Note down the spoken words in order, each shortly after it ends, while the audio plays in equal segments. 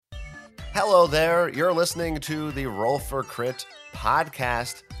Hello there. You're listening to the Roll for Crit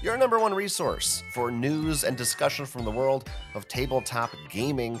podcast, your number one resource for news and discussion from the world of tabletop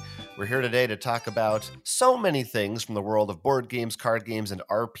gaming. We're here today to talk about so many things from the world of board games, card games, and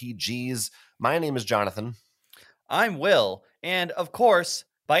RPGs. My name is Jonathan. I'm Will, and of course,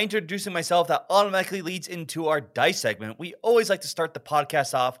 by introducing myself, that automatically leads into our dice segment. We always like to start the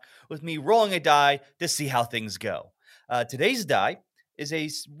podcast off with me rolling a die to see how things go. Today's die is a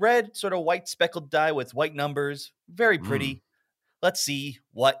red, sort of white speckled die with white numbers. Very pretty. Let's see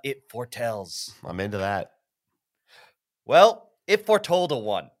what it foretells. I'm into that. Well, it foretold a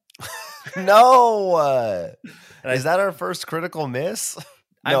 1. No! Is that our first critical miss?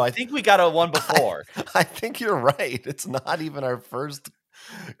 No, I think we got a 1 before. I think you're right. It's not even our first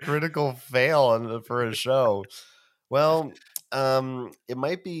critical fail for a show. Well, it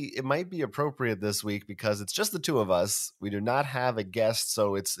might be appropriate this week because it's just the two of us. We do not have a guest,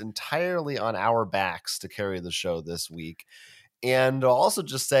 so it's entirely on our backs to carry the show this week. And I'll also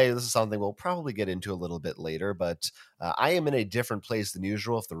just say this is something we'll probably get into a little bit later, but I am in a different place than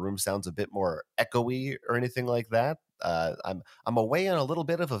usual. If the room sounds a bit more echoey or anything like that, I'm away on a little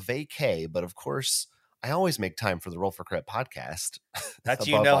bit of a vacay, but of course, I always make time for the Roll for Credit podcast. That's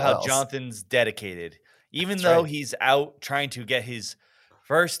how else. Jonathan's dedicated. Even That's though right. He's out trying to get his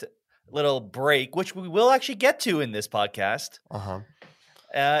first little break, which we will actually get to in this podcast,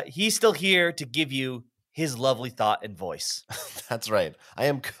 he's still here to give you his lovely thought and voice. That's right. I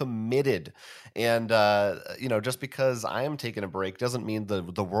am committed. And, just because I am taking a break doesn't mean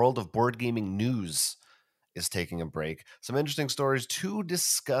the world of board gaming news is taking a break. Some interesting stories to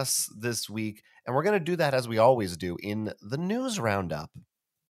discuss this week. And we're going to do that as we always do in the News Roundup.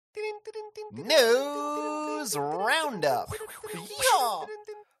 News Roundup.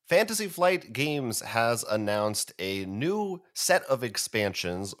 Fantasy Flight Games has announced a new set of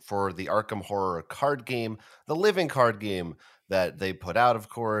expansions for the Arkham Horror card game, the living card game that they put out, of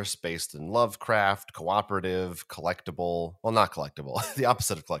course, based in Lovecraft, cooperative, collectible, well, not collectible, the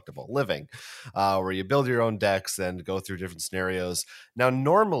opposite of collectible, living, where you build your own decks and go through different scenarios. Now,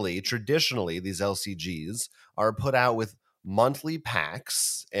 traditionally, these LCGs are put out with monthly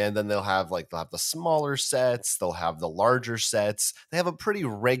packs, and then they'll have the smaller sets, they'll have the larger sets. They have a pretty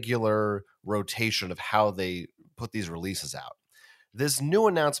regular rotation of how they put these releases out. This new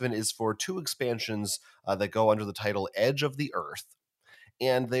announcement is for 2 expansions that go under the title Edge of the Earth,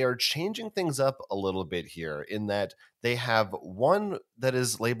 and they are changing things up a little bit here in that they have one that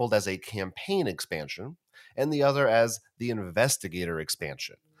is labeled as a campaign expansion and the other as the investigator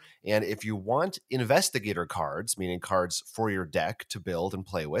expansion. And if you want investigator cards, meaning cards for your deck to build and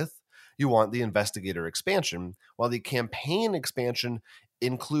play with, you want the investigator expansion, while the campaign expansion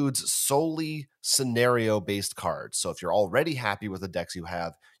includes solely scenario-based cards. So if you're already happy with the decks you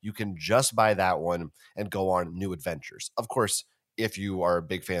have, you can just buy that one and go on new adventures. Of course, if you are a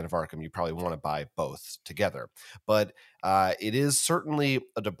big fan of Arkham, you probably want to buy both together. But it is certainly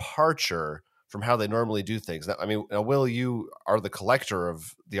a departure from how they normally do things. Now, Will, you are the collector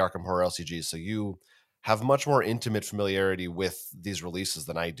of the Arkham Horror LCGs, so you have much more intimate familiarity with these releases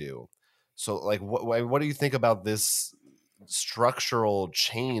than I do. So, what do you think about this structural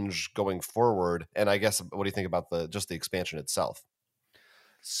change going forward? And I guess, what do you think about the expansion itself?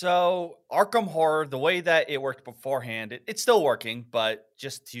 So Arkham Horror, the way that it worked beforehand, it's still working, but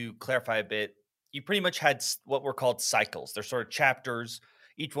just to clarify a bit, you pretty much had what were called cycles. They're sort of chapters.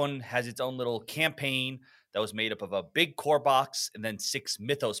 Each one has its own little campaign that was made up of a big core box and then 6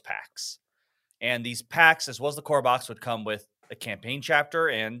 mythos packs. And these packs, as well as the core box, would come with a campaign chapter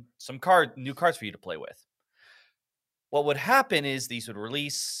and some new cards for you to play with. What would happen is these would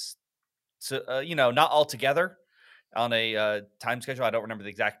release, not all together on a time schedule. I don't remember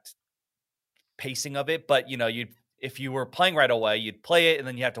the exact pacing of it, but if you were playing right away, you'd play it and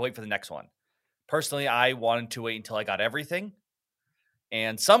then you have to wait for the next one. Personally, I wanted to wait until I got everything.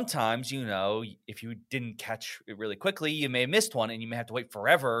 And sometimes, if you didn't catch it really quickly, you may have missed one and you may have to wait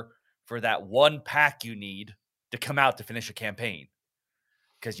forever for that one pack you need to come out to finish a campaign.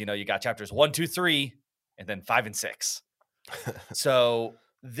 Because, you got chapters 1, 2, 3, and then 5 and 6. So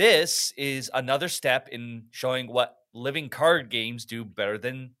this is another step in showing what living card games do better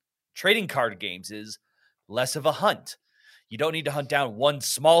than trading card games, is less of a hunt. You don't need to hunt down one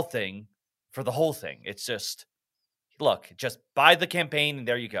small thing for the whole thing. It's just buy the campaign and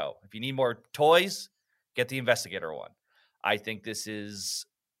there you go. If you need more toys, get the investigator one. I think this is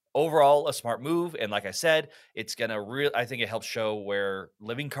overall a smart move. And like I said, it's going to I think it helps show where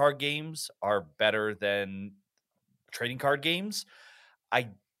living card games are better than trading card games. I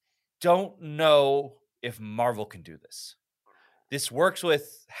don't know if Marvel can do this. this works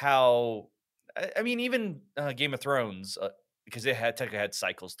with how I mean, even Game of Thrones, because it had technically had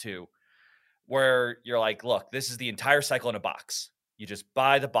cycles too, where you're like, look, this is the entire cycle in a box. You just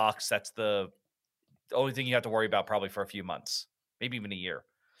buy the box. That's the only thing you have to worry about probably for a few months, maybe even a year.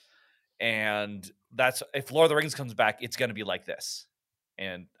 And that's if Lord of the Rings comes back, it's going to be like this.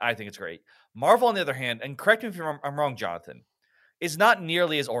 And I think it's great. Marvel, on the other hand, and correct me if I'm wrong, Jonathan, is not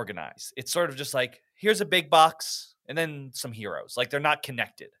nearly as organized. It's sort of just like, here's a big box and then some heroes. Like they're not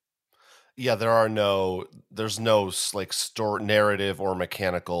connected. Yeah, there's no like store narrative or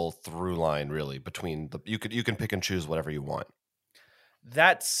mechanical through line really between the you can pick and choose whatever you want.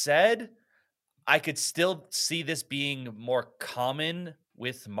 That said, I could still see this being more common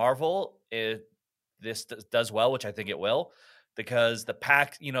with Marvel if this does well, which I think it will, because the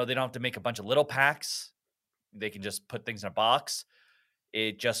pack, they don't have to make a bunch of little packs. They can just put things in a box.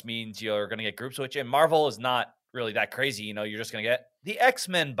 It just means you're going to get group switch. And Marvel is not really that crazy. You're just going to get the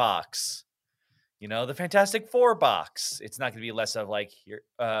X-Men box, the Fantastic Four box. It's not going to be less of like, here,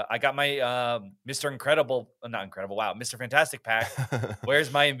 I got my Mr. Incredible, not Incredible, wow, Mr. Fantastic pack.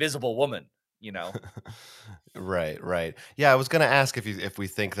 Where's my Invisible Woman? Right, right. Yeah, I was going to ask if we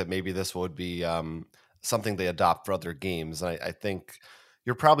think that maybe this would be something they adopt for other games. And I think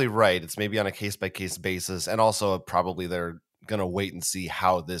you're probably right. It's maybe on a case by case basis, and also probably they're going to wait and see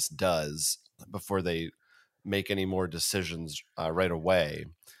how this does before they make any more decisions right away.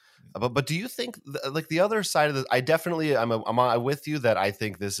 But do you think like the other side of the? I definitely I'm with you that I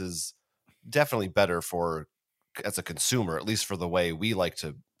think this is definitely better for as a consumer, at least for the way we like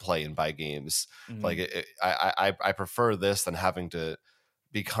to play and buy games. Like Mhm. I prefer this than having to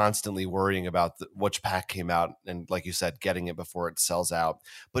be constantly worrying about which pack came out and, like you said, getting it before it sells out.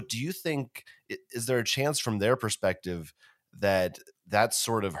 But do you think is there a chance from their perspective that that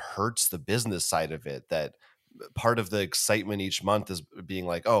sort of hurts the business side of it? That part of the excitement each month is being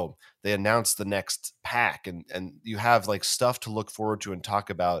like, oh, they announced the next pack, and you have like stuff to look forward to and talk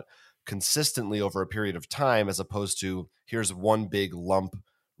about consistently over a period of time, as opposed to here's one big lump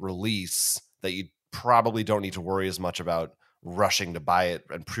release that you probably don't need to worry as much about rushing to buy it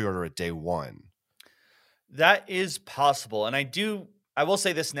and pre-order it day one. That is possible. And I will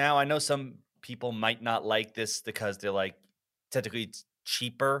say this now. I know some people might not like this because they're like, technically it's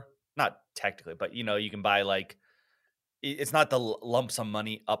cheaper. Not technically, but you can buy like, it's not the lump sum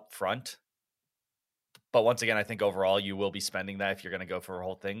money up front. But once again, I think overall you will be spending that if you're going to go for a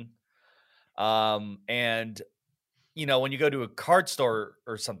whole thing. And when you go to a card store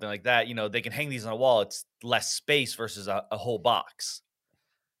or something like that, they can hang these on a wall. It's less space versus a whole box.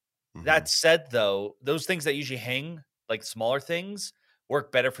 Mm-hmm. That said, though, those things that usually hang, like smaller things,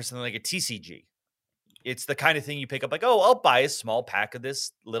 work better for something like a TCG. It's the kind of thing you pick up, like, oh, I'll buy a small pack of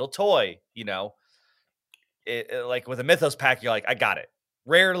this little toy. Like with a Mythos pack, you're like, I got it.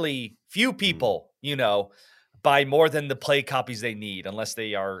 Rarely, few people, buy more than the play copies they need, unless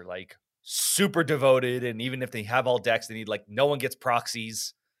they are like super devoted. And even if they have all decks, they need like no one gets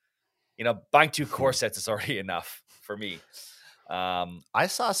proxies. Buying 2 core sets is already enough for me. I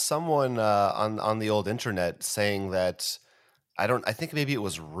saw someone on the old internet saying that I think maybe it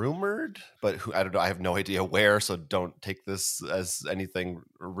was rumored, but I don't know. I have no idea where, so don't take this as anything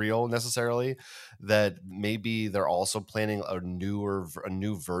real necessarily. That maybe they're also planning a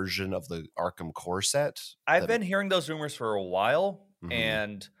new version of the Arkham core set. I've That been hearing those rumors for a while, Mhm.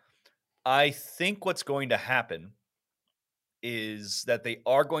 and I think what's going to happen is that they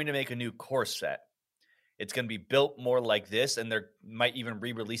are going to make a new core set. It's going to be built more like this, and they might even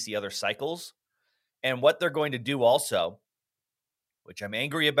re-release the other cycles. And what they're going to do also, which I'm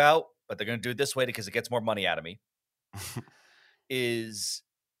angry about, but they're going to do it this way because it gets more money out of me, is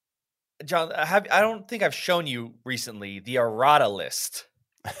John. I don't think I've shown you recently the errata list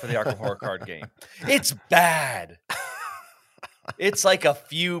for the Arkham Horror card game. It's bad. It's like a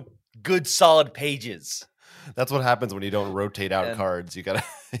few good solid pages. That's what happens when you don't rotate out And cards. You gotta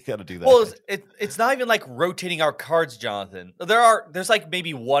you gotta do well, that. it's not even like rotating our cards, Jonathan. There's like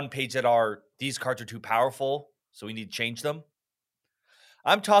maybe one page that are these cards are too powerful, so we need to change them.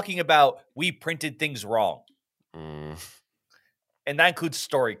 I'm talking about we printed things wrong, Mm. and that includes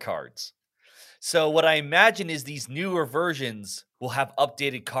story cards. So what I imagine is these newer versions will have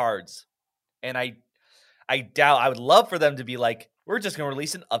updated cards, and I doubt. I would love for them to be like, we're just going to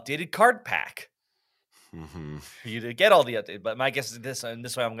release an updated card pack Hmm. for you to get all the updates. But my guess is this, and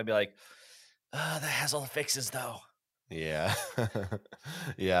this way I'm going to be like, that has all the fixes though. Yeah.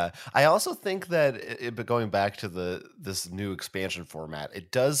 Yeah. I also think that but going back to this new expansion format,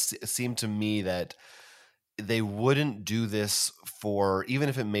 it does seem to me that they wouldn't do this for even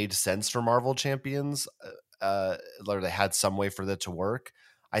if it made sense for Marvel Champions. or they had some way for that to work.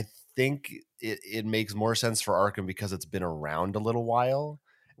 I think it makes more sense for Arkham because it's been around a little while,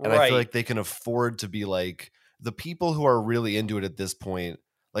 and I feel Right. like they can afford to be like the people who are really into it at this point.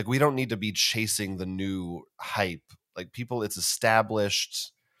 Like, we don't need to be chasing the new hype. Like, people, it's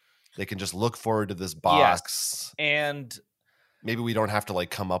established. They can just look forward to this Yes. box. And Maybe we don't have to like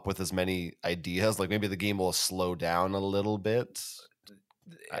come up with as many ideas. Like, maybe the game will slow down a little bit,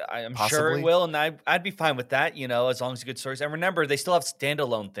 I'm sure it possibly. will, and I'd be fine with that, as long as it's good stories. And remember, they still have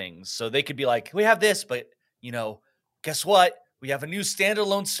standalone things, so they could be like, "We have this, but guess what? We have a new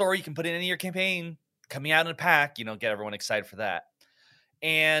standalone story you can put in any of your campaign coming out in a pack." Get everyone excited for that.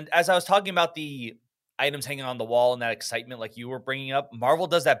 And as I was talking about the items hanging on the wall and that excitement, like you were bringing up, Marvel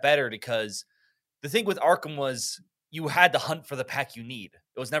does that better because the thing with Arkham was you had to hunt for the pack you need.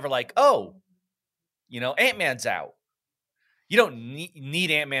 It was never like, oh, Ant-Man's out. You don't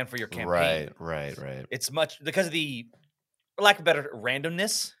need Ant-Man for your Right, campaign. right, right. It's much because of the, for lack of better,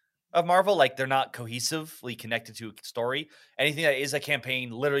 randomness of Marvel. Like they're not cohesively connected to a story. Anything that is a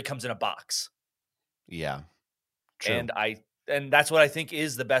campaign literally comes in a box. Yeah, true. And that's what I think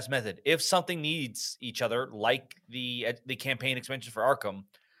is the best method. If something needs each other, like the campaign expansion for Arkham,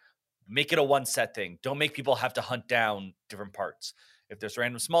 make it a one set thing. Don't make people have to hunt down different parts. If there's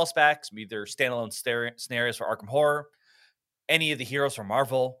random small specs, either standalone scenarios for Arkham Horror, any of the heroes from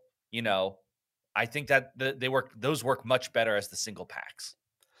Marvel, I think that those work much better as the single packs.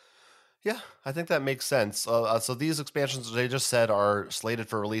 Yeah, I think that makes sense. So these expansions they just said are slated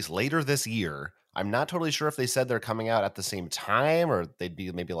for release later this year. I'm not totally sure if they said they're coming out at the same time or they'd be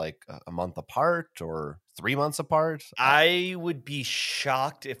maybe like a month apart or 3 months apart. I would be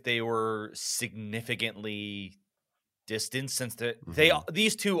shocked if they were significantly distant since Mhm.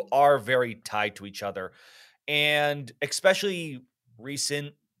 these two are very tied to each other. And especially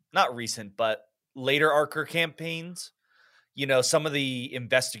recent, not recent, but later Archer campaigns, some of the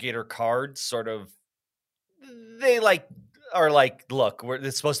investigator cards sort of they like are like, look,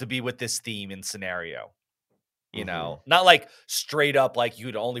 it's supposed to be with this theme and scenario, Mhm. not like straight up like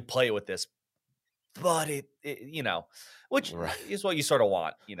you'd only play it with this, but which Right. is what you sort of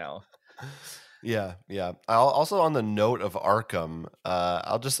want. Yeah, yeah. I'll also on the note of Arkham,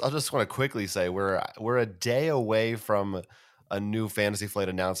 I'll just want to quickly say we're a day away from a new Fantasy Flight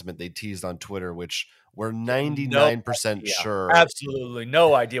announcement they teased on Twitter, which we're No 99% idea. sure Absolutely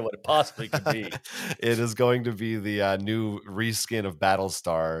no idea what it possibly could be. it is going to be the new reskin of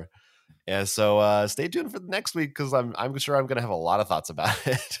Battlestar. And so stay tuned for the next week because I'm sure I'm gonna have a lot of thoughts about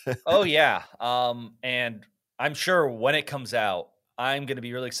it. Oh yeah. And I'm sure when it comes out, I'm gonna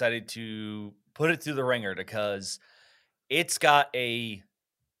be really excited to put it through the ringer because it's got a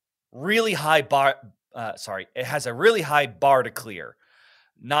really high bar. It has a really high bar to clear.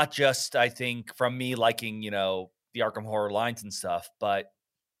 Not just I think from me liking the Arkham Horror lines and stuff, but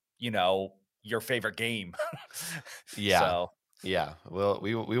your favorite game. Yeah. So, Yeah. Well,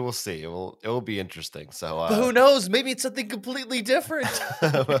 we will see. It will be interesting. So but who knows? Maybe it's something completely different.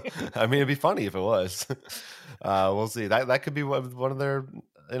 I mean, it'd be funny if it was. We'll see. That could be one of their,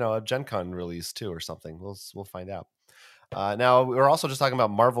 a Gen Con release too, or something. We'll find out. Now we're also just talking about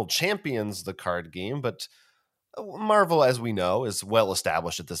Marvel Champions, the card game, but Marvel, as we know, is well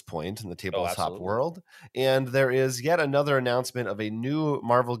established at this point in the Oh, tabletop absolutely. world, and there is yet another announcement of a new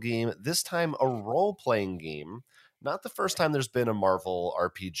Marvel game. This time, a role-playing game. Not the first time there's been a Marvel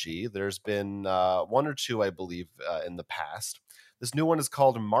RPG. There's been one or two, I believe, in the past. This new one is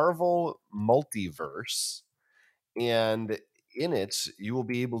called Marvel Multiverse, and in it, you will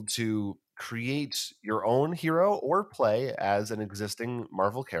be able to create your own hero or play as an existing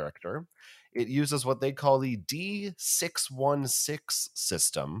Marvel character. It uses what they call the D616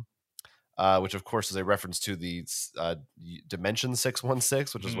 system, which of course is a reference to the Dimension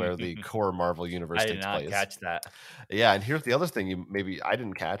 616, which is where the core Marvel universe I did takes not place. catch that. Yeah, and here's the other thing you maybe I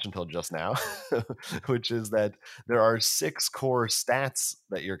didn't catch until just now, which is that there are 6 core stats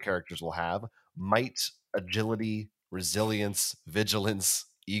that your characters will have: might, agility, resilience, vigilance,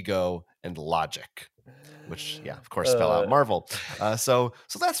 ego, and logic. Which, yeah, of course, spell Uh, out Marvel. So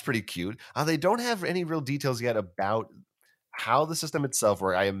that's pretty cute. They don't have any real details yet about how the system itself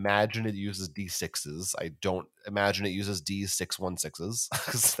works. I imagine it uses D6s. I don't imagine it uses D616s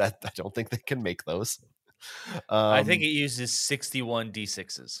because that I don't think they can make those. I think Um, it uses 61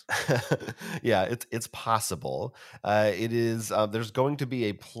 D6s. yeah, it's possible. It is. There's going to be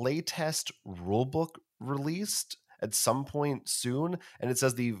a playtest rulebook released at some point soon, and it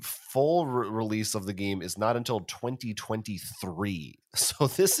says the full release of the game is not until 2023. So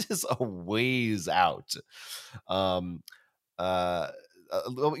this is a ways out. Um, uh,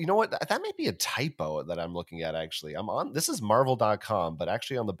 You know what? That might be a typo that I'm looking at. Actually, this is Marvel.com, but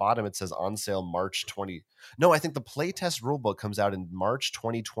actually on the bottom it says on sale March 20. No, I think the playtest rulebook comes out in March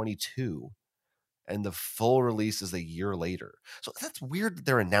 2022, and the full release is a year later. So that's weird that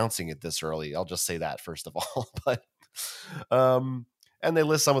they're announcing it this early. I'll just say that first of all. But and they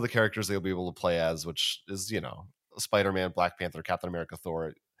list some of the characters they'll be able to play as, which is, Spider-Man, Black Panther, Captain America,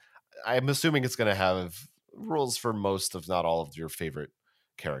 Thor. I'm assuming it's going to have rules for most, if not all, of your favorite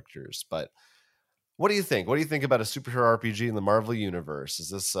characters. But what do you think? What do you think about a superhero RPG in the Marvel universe? Is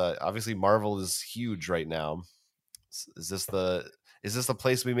this obviously Marvel is huge right now? Is this the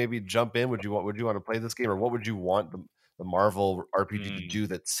place we maybe jump in? Would you want to play this game, or what would you want the Marvel RPG to do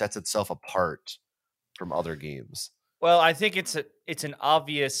that sets itself apart from other games? Well, I think it's an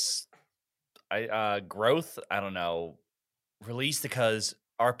obvious growth. I don't know, release, because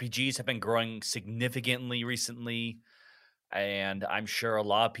RPGs have been growing significantly recently, and I'm sure a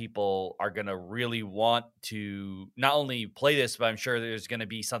lot of people are going to really want to not only play this, but I'm sure there's going to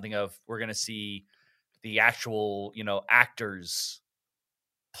be something of we're going to see the actual, actors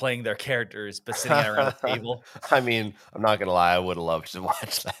playing their characters, but sitting around a table. I mean, I'm not gonna lie, I would have loved to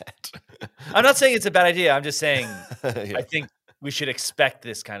watch that. I'm not saying it's a bad idea. I'm just saying I Yeah. think we should expect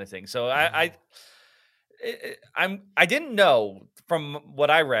this kind of thing. So I didn't know from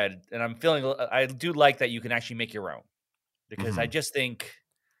what I read, and I'm feeling I do like that you can actually make your own, because I Mhm. just think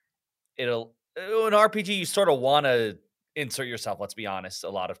it'll an RPG you sort of want to insert yourself. Let's be honest, a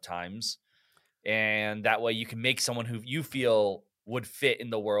lot of times, and that way you can make someone who you feel would fit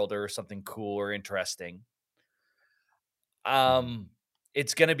in the world or something cool or interesting. Mhm. Um,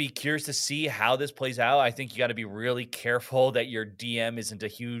 it's gonna be curious to see how this plays out. I think you got to be really careful that your DM isn't a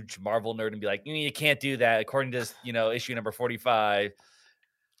huge Marvel nerd and be like, you can't do that according to issue number 45.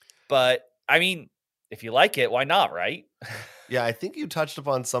 But I mean, if you like it, why not, right? Yeah, I think you touched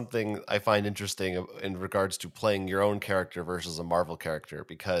upon something I find interesting in regards to playing your own character versus a Marvel character,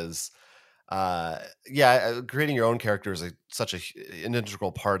 because uh yeah, creating your own character is an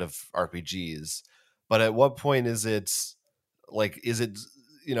integral part of RPGs. But at what point is it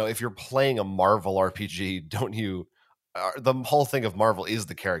if you're playing a Marvel RPG, don't you the whole thing of Marvel is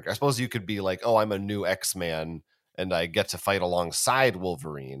the character. I suppose you could be like, oh, I'm a new X-Man and I get to fight alongside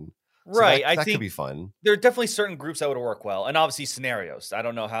Wolverine, so that Right. I that could think be fun. there are definitely certain groups that would work well, and obviously scenarios. I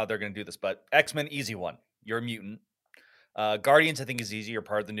don't know how they're going to do this, but X-Men, easy one. You're a mutant. Guardians, I think, is easy. You're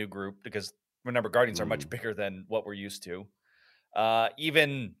part of the new group because remember, Guardians are much Mm. bigger than what we're used to.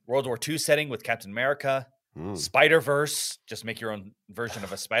 Even World War II setting with Captain America, Mm. Spider Verse, just make your own version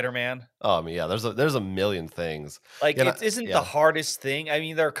of a Spider Man. Oh, I mean, yeah, there's a million things. Like, Yeah, it isn't the yeah. hardest thing. I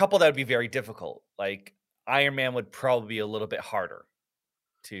mean, there are a couple that would be very difficult. Like Iron Man would probably be a little bit harder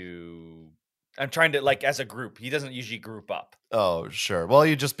to. I'm trying to like as a group. He doesn't usually group up, Oh, sure. Well,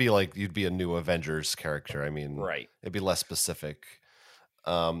 you'd be a new Avengers character. I mean, right? it'd be less specific.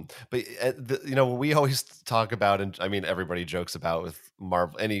 But we always talk about, and I mean, everybody jokes about with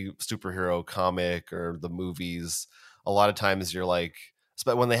Marvel, any superhero comic or the movies. A lot of times, you're like,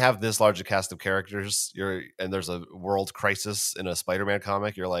 when they have this large a cast of characters, and there's a world crisis in a Spider-Man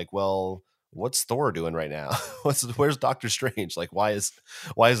comic, you're like, well, what's Thor doing right now? Where's Doctor Strange? Like, why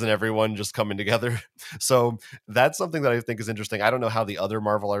isn't everyone just coming together? So that's something that I think is interesting. I don't know how the other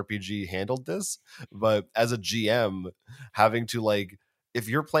Marvel RPG handled this, but as a GM, having to like if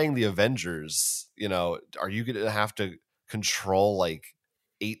you're playing the Avengers, are you going to have to control like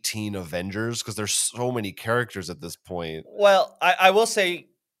 18 Avengers? Because there's so many characters at this point. Well, I will say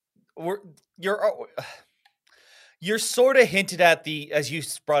we're you're you're sort of hinted at the as you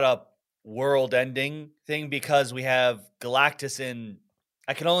brought up world ending thing because we have Galactus in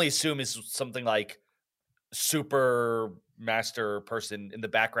I can only assume is something like super master person in the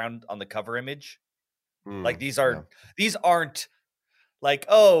background on the cover image. Like Mm, these yeah. aren't like,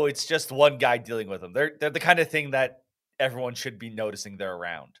 oh, it's just one guy dealing with them. They're the kind of thing that everyone should be noticing they're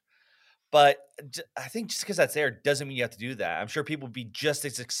around. But I think just because that's there doesn't mean you have to do that. I'm sure people would be just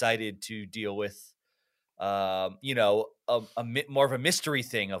as excited to deal with more of a mystery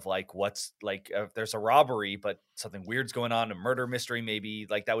thing of like what's like if there's a robbery, but something weird's going on, a murder mystery, maybe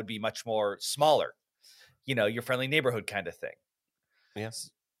like that would be much more smaller, your friendly neighborhood kind of thing. Yeah.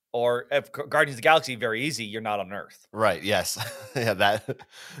 Or if Guardians of the Galaxy, very easy, you're not on Earth. Right. Yes. Yeah.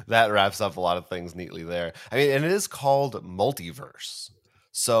 That wraps up a lot of things neatly there. I mean, and it is called Multiverse,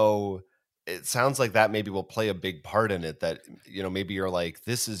 so it sounds like that maybe will play a big part in it. That maybe you're like,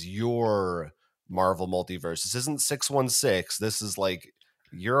 this is your Marvel multiverse. This isn't 616. This is like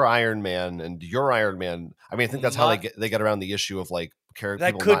your Iron Man and your Iron Man. I mean, I think that's how My they get around the issue of like that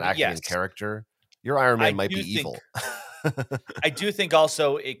people not could acting yes, in character. Your Iron I Man might be do think evil. I do think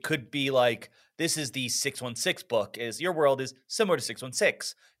also it could be like this is the 616 book, is your world is similar to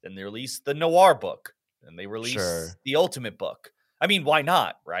 616. Then they release the noir book. Then they release Sure. the ultimate book. I mean, why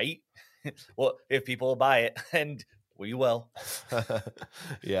not, right? Well, if people will buy it, and we will.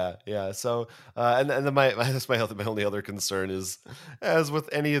 Yeah, yeah. So, and then that's my only other concern is, as with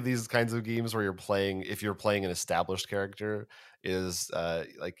any of these kinds of games where you're playing, if you're playing an established character, is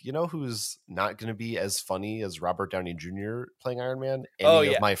like, who's not going to be as funny as Robert Downey Jr. playing Iron Man? Oh Any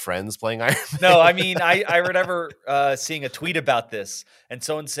of yeah. my friends playing Iron No, Man? I mean, I remember seeing a tweet about this and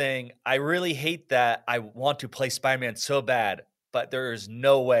someone saying, I really hate that I want to play Spider-Man so bad, but there is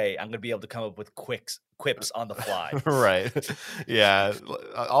no way I'm going to be able to come up with quips on the fly. Right. Yeah.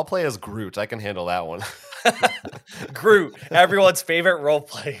 I'll play as Groot. I can handle that one. Groot, everyone's favorite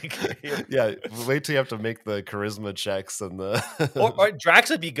role-playing hero. Yeah. Wait till you have to make the charisma checks and the Or Drax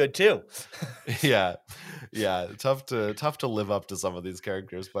would be good too. yeah. Yeah. Tough to live up to some of these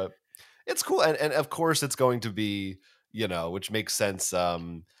characters, but it's cool. And of course it's going to be, which makes sense,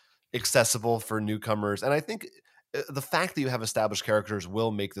 accessible for newcomers. And I think the fact that you have established characters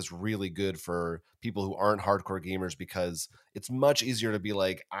will make this really good for people who aren't hardcore gamers, because it's much easier to be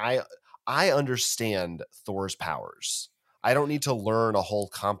like, I understand Thor's powers. I don't need to learn a whole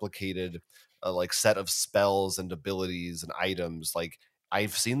complicated like set of spells and abilities and items. Like,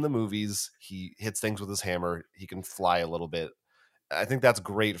 I've seen the movies. He hits things with his hammer. He can fly a little bit. I think that's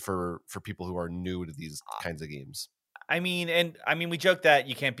great for people who are new to these kinds of games. I mean, we joke that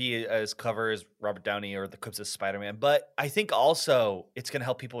you can't be as clever as Robert Downey or the clips of Spider-Man, but I think also it's going to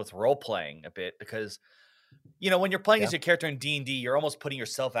help people with role playing a bit because, when you're playing Yeah. as your character in D&D, you're almost putting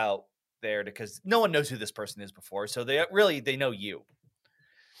yourself out there because no one knows who this person is before, so they know you.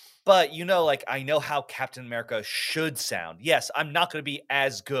 But like I know how Captain America should sound. Yes, I'm not going to be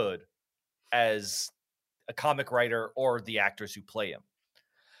as good as a comic writer or the actors who play him.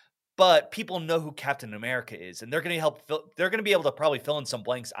 But people know who Captain America is, and they're going to they're going to be able to probably fill in some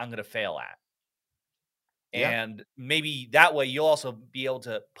blanks I'm going to fail at. Yeah. And maybe that way you'll also be able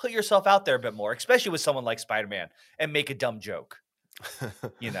to put yourself out there a bit more, especially with someone like Spider-Man, and make a dumb joke,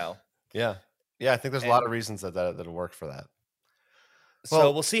 you know. Yeah. Yeah, I think there's a lot And of reasons that'll work for that. so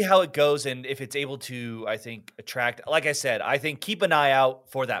Well, we'll see how it goes and if it's able to, I think, attract. Like I said, I think keep an eye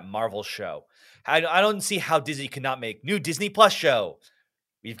out for that Marvel show. I don't see how Disney could not make new Disney Plus show.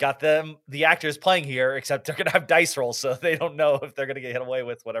 We've got the actors playing here, except they're gonna have dice rolls, so they don't know if they're gonna get away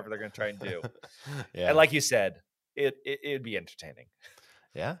with whatever they're gonna try and do. And yeah. like you said, it'd be entertaining.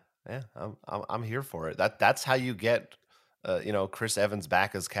 Yeah, yeah, I'm here for it. That's how you get, Chris Evans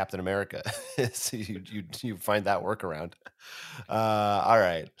back as Captain America. So you find that workaround. All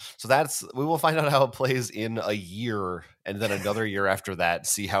right, so we will find out how it plays in a year, and then another year after that,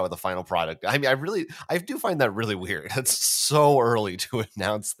 see how the final product. I mean, I do find that really weird. It's so early to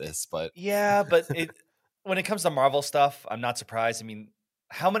announce this, but Yeah, but when it comes to Marvel stuff, I'm not surprised. I mean,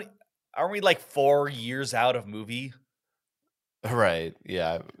 how many aren't we like 4 years out of movie? right,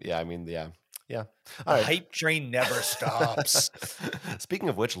 yeah, yeah. I mean, yeah, yeah. The All right. hype train never stops. Speaking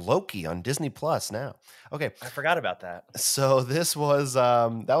of which, Loki on Disney Plus now. Okay, I forgot about that. so this was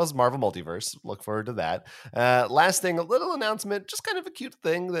that was Marvel Multiverse. Look forward to that. Last thing, a little announcement, just kind of a cute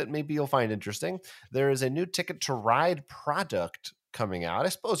thing that maybe you'll find interesting. There is a new Ticket to Ride product coming out. I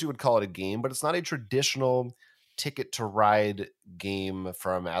suppose you would call it a game, but it's not a traditional Ticket to Ride game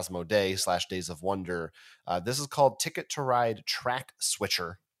from Asmodee / Days of Wonder. This is called Ticket to Ride Track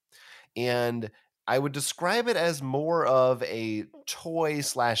Switcher, and I would describe it as more of a toy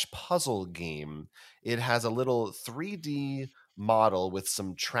 / puzzle game. It has a little 3D model with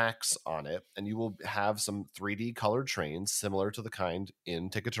some tracks on it, and you will have some 3D colored trains similar to the kind in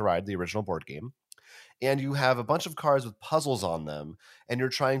Ticket to Ride, the original board game. And you have a bunch of cards with puzzles on them, and you're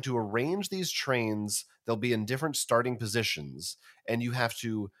trying to arrange these trains. They'll be in different starting positions, and you have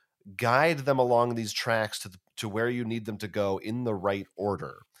to guide them along these tracks to where you need them to go in the right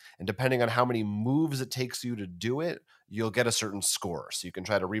order. And depending on how many moves it takes you to do it, you'll get a certain score. So you can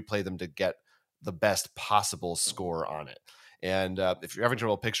try to replay them to get the best possible score on it. And if you're having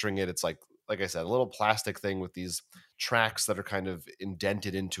trouble picturing it, it's like I said, a little plastic thing with these tracks that are kind of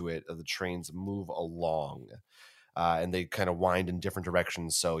indented into it. The trains move along, and they kind of wind in different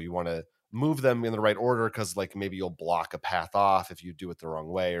directions. So you want to move them in the right order, because like maybe you'll block a path off if you do it the wrong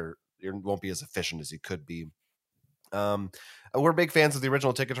way, or you won't be as efficient as you could be. We're big fans of the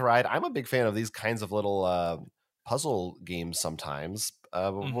original Ticket to Ride. I'm a big fan of these kinds of little puzzle games sometimes.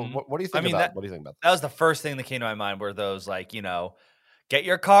 Hmm. What do you I think mean about that what do you think about that was this? the first thing that came to my mind were those like get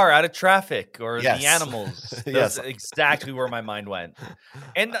your car out of traffic or the Yes. animals. Those Yes. are exactly where my mind went.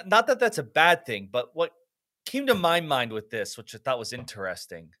 And not that that's a bad thing, but what came to my mind with this, which I thought was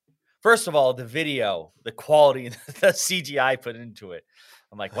interesting. First of all, the video, the quality, the CGI put into it.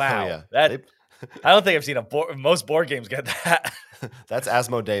 I'm like, Oh wow, yeah, that I don't think I've seen most board games get that. that's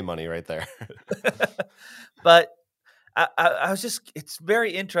Asmodee money right there. But I was just, it's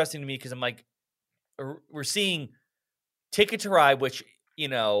very interesting to me because I'm like, we're seeing Ticket to Ride, which,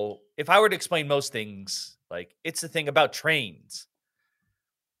 if I were to explain most things, like it's the thing about trains.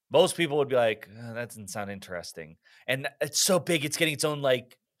 Most people would be like, "Oh, that doesn't sound interesting." And it's so big, it's getting its own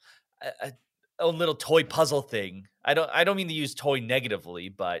like own little toy puzzle thing. I don't mean to use toy negatively,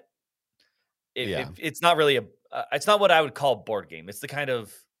 but Yeah, it's not really it's not what I would call a board game. It's the kind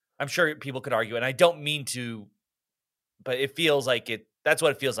of, I'm sure people could argue, and I don't mean to, but it feels like it. That's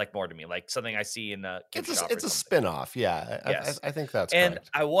what it feels like more to me, like something I see in a gift shop or it's a something. spin-off. Yeah, Yes, I think that's and correct.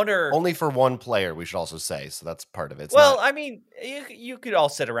 I wonder. Only for one player, we should also say. So that's part of it. It's Well, not. I mean, you could all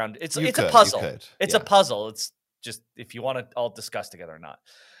sit around. It's You a could, you puzzle. could. It's a Yeah, puzzle. It's just if you want to all discuss together or not.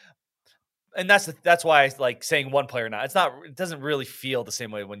 And that's why I like saying one player or not. It's not. It doesn't really feel the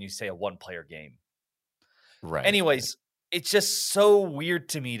same way when you say a one player game. right. Anyways, it's just so weird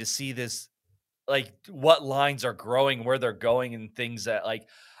to me to see this, like what lines are growing, where they're going, and things that like.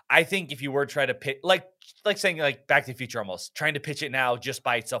 I think if you were trying to pitch, like saying like Back to the Future, almost trying to pitch it now just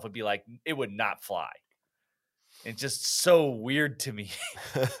by itself would be like it would not fly. It's just so weird to me.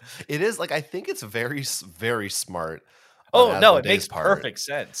 It is like I think it's very very smart on Oh no, it Asmodee's makes part. perfect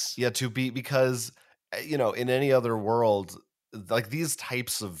sense. Yeah, to be because in any other world, like these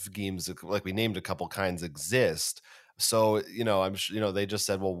types of games, like we named a couple kinds exist. So I'm sure they just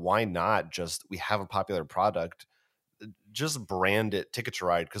said, well, why not just we have a popular product, just brand it Ticket to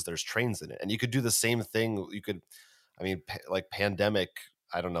Ride because there's trains in it, and you could do the same thing. You could, I mean, like Pandemic.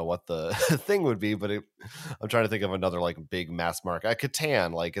 I don't know what the thing would be, but I'm trying to think of another like big mass market.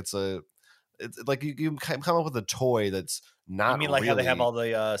 Catan, like it's like you come up with a toy that's You not mean like how they have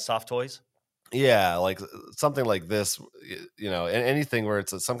really. all the soft toys? Yeah, like something like this, and anything where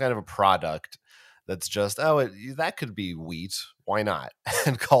it's some kind of a product that's just that could be wheat. Why not?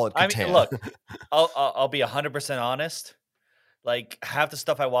 And call it I mean, Catan. look, I'll be 100% honest. Like half the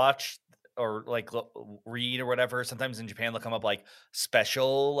stuff I watch or like read or whatever, sometimes in Japan they'll come up like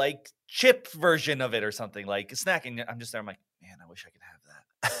special like chip version of it or something like a snack, and I'm just there. I'm like, man, I wish I could have that.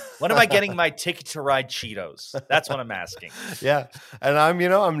 When am I getting my Ticket to Ride Cheetos? That's what I'm asking. Yeah, and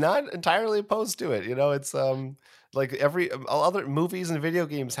I'm not entirely opposed to it. It's like every other movies and video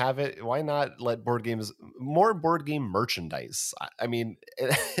games have it. Why not let more board game merchandise? I mean,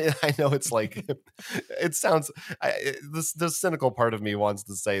 I know it's like it sounds. The cynical part of me wants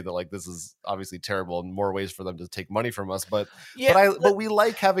to say that like this is obviously terrible and more ways for them to take money from us, but Yeah, but we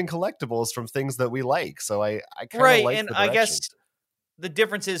like having collectibles from things that we like, so I kind of right. like And the I direction. guess the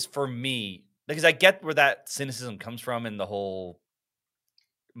difference is for me, because I get where that cynicism comes from and the whole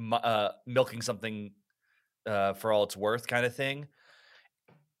milking something for all it's worth kind of thing.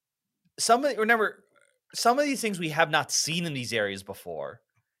 Remember, some of these things we have not seen in these areas before,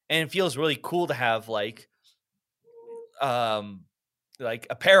 and it feels really cool to have um like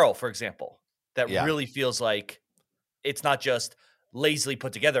apparel, for example, that Yeah. really feels like it's not just lazily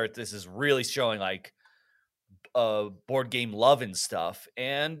put together. This is really showing like board game love and stuff.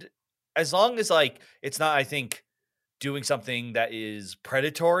 And as long as like it's not, I think, doing something that is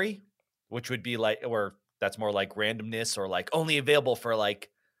predatory, which would be like, or that's more like randomness or like only available for like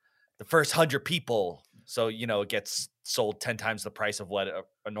the first 100 people. So, it gets sold 10 times the price of what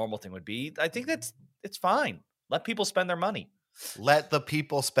a normal thing would be. I think it's fine. Let people spend their money. Let the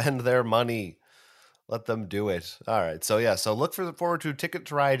people spend their money. Let them do it. All right. So yeah. So look forward to Ticket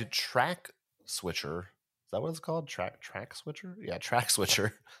to Ride Track Switcher. Is that what it's called? Track Switcher? Yeah, Track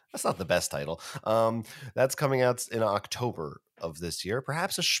Switcher. That's not the best title. That's coming out in October of this year.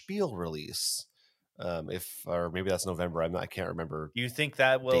 Perhaps a Spiel release. Or maybe that's November. I can't remember Do you think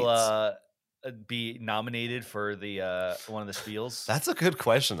that will dates. be nominated for the one of the spiels? That's a good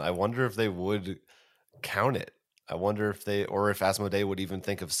question. I wonder if they would count it. I wonder if Asmodee would even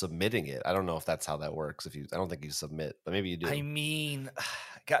think of submitting it. I don't know if that's how that works. I don't think you submit, but maybe you do. I mean,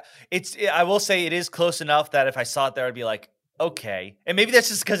 God, I will say it is close enough that if I saw it there, I'd be like, okay. And maybe that's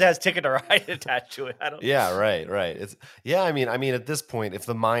just because it has Ticket to Ride attached to it. I don't. Yeah, right. I mean, at this point, if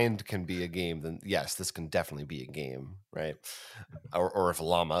the mind can be a game, then yes, this can definitely be a game, right? Or if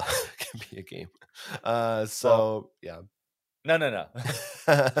Llama can be a game. Well, Yeah. no.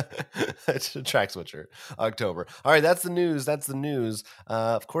 It's a Track Switcher, October. All right, that's the news.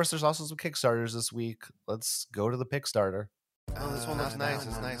 Of course, there's also some Kickstarters this week. Let's go to the Kickstarter. Oh, this one looks nice.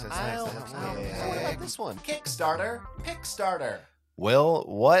 It's nice. What about this one? Kickstarter. Will,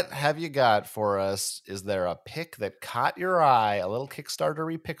 what have you got for us? Is there a pick that caught your eye, a little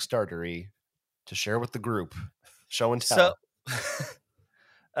Kickstartery to share with the group? Show and So,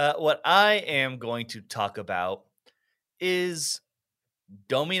 tell. what I am going to talk about is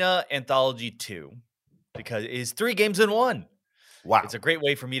Domina Anthology 2 because it is 3 games in 1. It's Wow. a great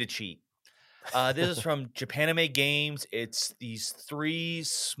way for me to cheat. This is from Japanime Games. It's these 3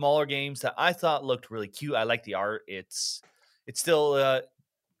 smaller games that I thought looked really cute. I like the art. It's still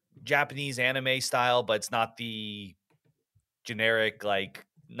Japanese anime style, but it's not the generic like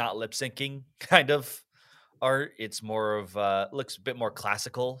not lip syncing kind of art. It's more of looks a bit more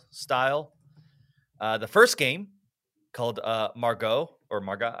classical style. The first game called Margot or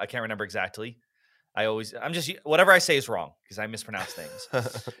Marga, I can't remember exactly. I'm just whatever I say is wrong because I mispronounce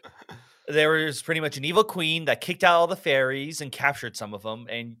things. There was pretty much an evil queen that kicked out all the fairies and captured some of them,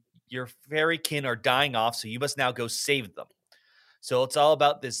 and your fairy kin are dying off, so you must now go save them. So it's all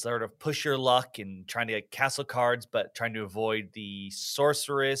about this sort of push your luck and trying to get castle cards, but trying to avoid the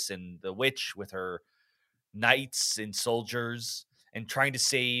sorceress and the witch with her knights and soldiers and trying to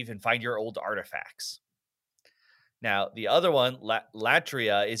save and find your old artifacts. Now, the other one,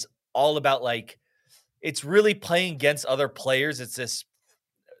 Latria, is all about like it's really playing against other players. It's this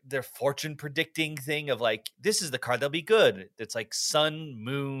their fortune predicting thing of like this is the card that'll be good. It's like sun,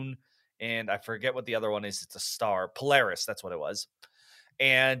 moon, and I forget what the other one is. It's a star, Polaris. That's what it was.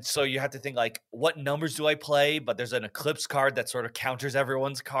 And so you have to think like, what numbers do I play? But there's an eclipse card that sort of counters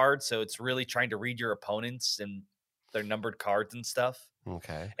everyone's card. So it's really trying to read your opponents and their numbered cards and stuff.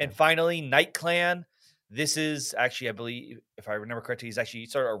 Okay. And finally, Night Clan. This is actually, I believe, if I remember correctly, is actually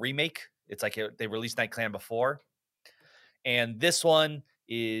sort of a remake. It's like they released Night Clan before. And this one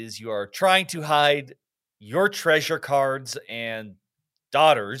is you are trying to hide your treasure cards and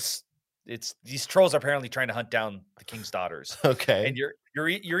daughters. It's these trolls are apparently trying to hunt down the king's daughters, and Okay. you're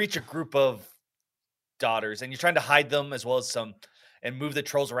each a group of daughters, and you're trying to hide them as well as some and move the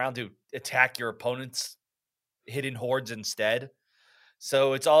trolls around to attack your opponent's hidden hordes instead.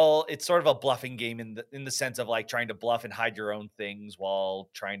 So it's sort of a bluffing game in the sense of like trying to bluff and hide your own things while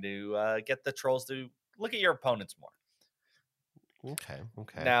trying to get the trolls to look at your opponents more. Okay.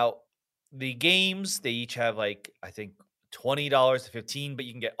 Okay. Now, the games they each have like I think $20 to 15, but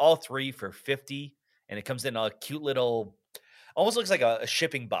you can get all 3 for 50, and it comes in a cute little, almost looks like a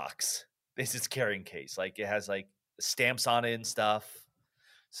shipping box. This is carrying case, like it has like stamps on it and stuff.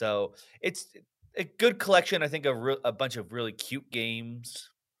 So it's a good collection. I think a bunch of really cute games.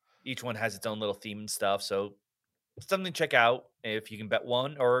 Each one has its own little theme and stuff. So something to check out if you can bet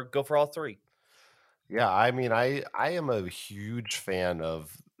one or go for all 3. Yeah, I mean, I am a huge fan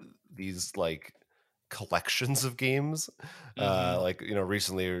of these like collections of games. Mm-hmm. Like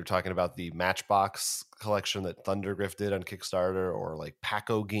recently we were talking about the Matchbox collection that Thundergriff did on Kickstarter, or like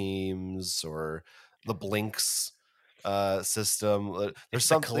Paco games, or the Blinks system. There's It's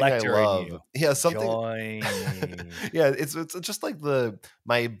the something I collector in love. you. Yeah, something. Join me. Yeah, it's just like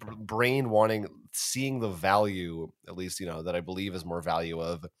my brain wanting seeing the value, at least that I believe is more value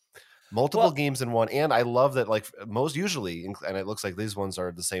of multiple Well, games in one. And I love that, like, most usually, and it looks like these ones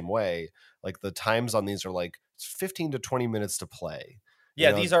are the same way, like the times on these are like 15 to 20 minutes to play, you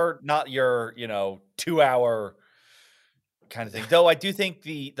yeah, know these are not your, 2-hour kind of thing. Though I do think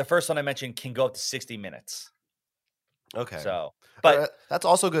the first one I mentioned can go up to 60 minutes. okay. So, but That's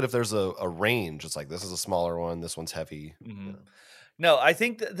also good if there's a range. It's like, this is a smaller one, this one's heavy. mhm. Yeah. No, I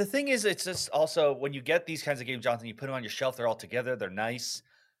think the thing is, it's just also when you get these kinds of games, Jonathan, you put them on your shelf, they're all together, they're nice.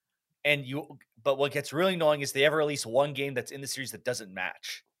 But what gets really annoying is they ever release one game that's in the series that doesn't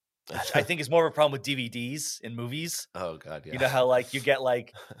match, which I think is more of a problem with DVDs and movies. Oh god, You yeah. know how like you get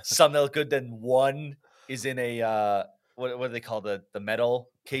like some that look good, then one is in a what do they call the metal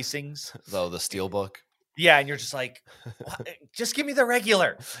casings? Though the steel book. Yeah, and you're just like, "What? Just give me the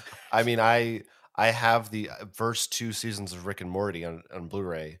regular." I mean, I have the first 2 seasons of Rick and Morty on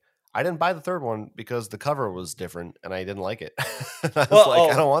Blu-ray. I didn't buy the third one because the cover was different and I didn't like it. And I was Well,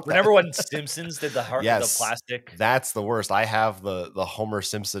 like, I oh, don't want that. remember when Simpsons did the Yes, plastic? that's the worst. I have the Homer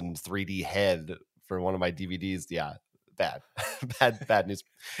Simpson 3D head for one of my DVDs. Yeah, bad, bad news.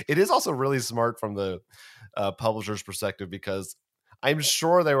 It is also really smart from the publisher's perspective, because I'm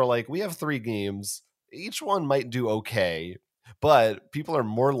sure they were like, we have 3 games, each one might do okay, but people are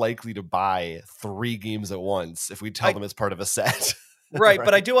more likely to buy 3 games at once if we tell I them it's part of a set. Right, but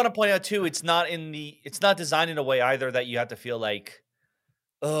I Right? do want to point out too, it's not designed in a way either that you have to feel like,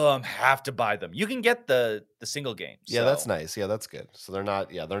 oh, I have to buy them. You can get the single game. Yeah, that's So, nice. Yeah, that's good. So they're not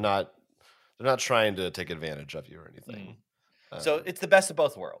trying to take advantage of you or mm. anything. So Um, it's the best of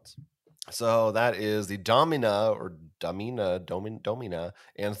both worlds. So that is the Domina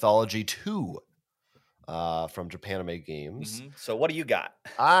Anthology 2 from Japanime Games. So what do you got?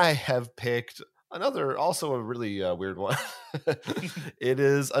 I have picked another, also a really weird one. It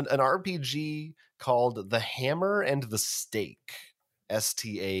is an RPG called The Hammer and the Stake,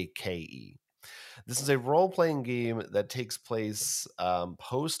 Stake. This is a role playing game that takes place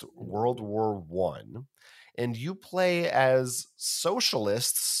post World War One, and you play as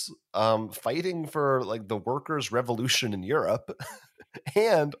socialists fighting for like the workers' revolution in Europe,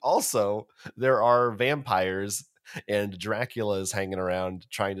 and also there are vampires and Dracula is hanging around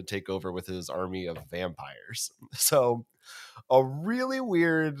trying to take over with his army of vampires. So a really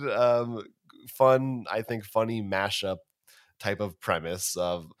weird, fun, I think funny mashup type of premise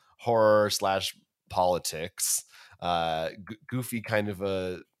of horror slash politics, goofy kind of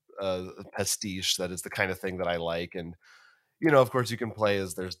a pastiche that is the kind of thing that I like. And of course, you can play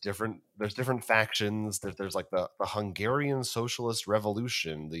as there's different factions. There's like the Hungarian Socialist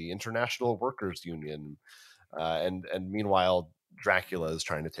Revolution, the International Workers Union, and meanwhile Dracula is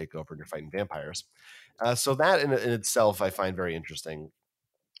trying to take over and you're fighting vampires. So that in itself I find very interesting.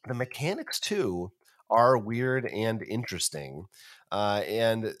 The mechanics too are weird and interesting,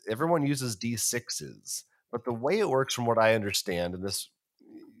 and everyone uses d6s, but the way it works from what I understand, and this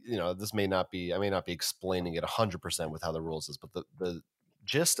may not be, I may not be explaining it 100% with how the rules is, but the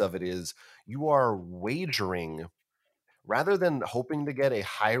gist of it is you are wagering rather than hoping to get a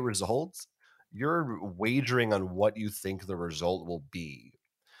high result. You're wagering on what you think the result will be.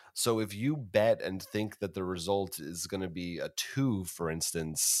 So if you bet and think that the result is going to be a 2, for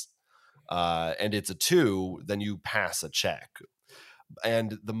instance, and it's a 2, then you pass a check.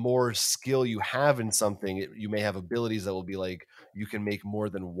 And the more skill you have in something, you may have abilities that will be like you can make more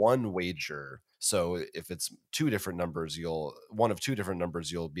than one wager. So if it's one of two different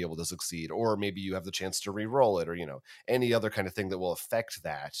numbers, you'll be able to succeed, or maybe you have the chance to re-roll it, or any other kind of thing that will affect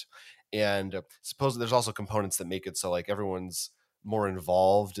that. And suppose there's also components that make it so like everyone's more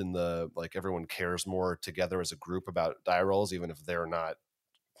involved in like everyone cares more together as a group about die rolls, even if they're not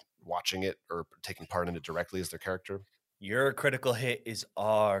watching it or taking part in it directly as their character. Your critical hit is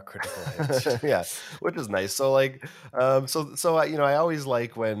our critical hit. Yeah, which is nice. So like, so I always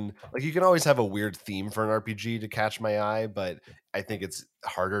like when like you can always have a weird theme for an RPG to catch my eye, but I think it's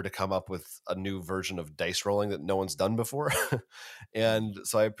harder to come up with a new version of dice rolling that no one's done before. And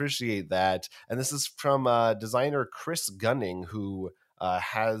so I appreciate that. And this is from designer Chris Gunning, who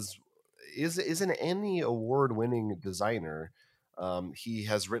has is an Emmy award winning designer. He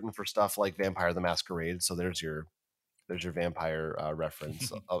has written for stuff like Vampire the Masquerade. So there's your vampire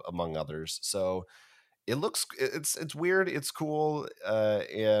reference among others. So it's weird, it's cool,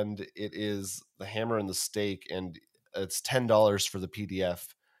 and it is The Hammer and the Stake, and it's $10 for the PDF,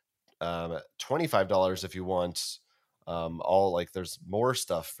 $25 if you want all like there's more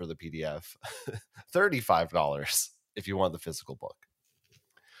stuff for the PDF, $35 if you want the physical book.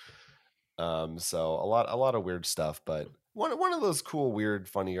 So a lot of weird stuff, but one of those cool, weird,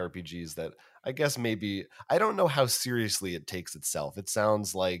 funny RPGs that I guess maybe I don't know how seriously it takes itself. It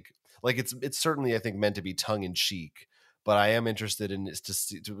sounds like it's certainly I think meant to be tongue in cheek, but I am interested in is to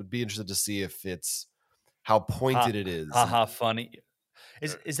see to would be interested to see if it's how Ha pointed it is. ha ha! Funny.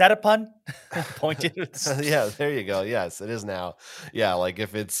 Is that a pun? Pointed. Yeah, there you go. Yes, it is now. Yeah, like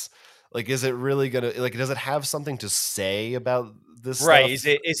if it's like, is it really gonna like? Does it have something to say about this Right.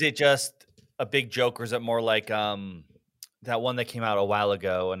 stuff? Is it just a big joke, or is it more like that one that came out a while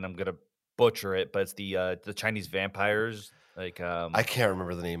ago, and I'm gonna butcher it, but it's the Chinese vampires. Like I can't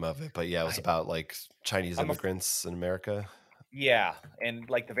remember the name of it, but yeah, it was I, about like Chinese I'm a immigrants in America. yeah, and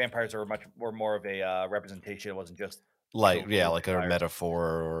like the vampires were more of a representation. It wasn't just Like, yeah, totally like a vampires. metaphor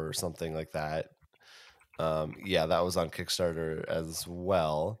or something like that. Yeah, that was on Kickstarter as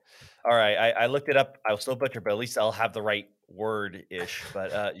well. All right, I looked it up. I'll still butcher, but at least I'll have the right word ish.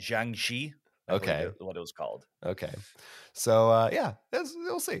 But Jiangxi, I believe Okay. what it was called. Okay. So yeah,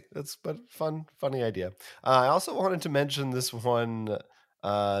 we'll see. That's but funny idea. I also wanted to mention this one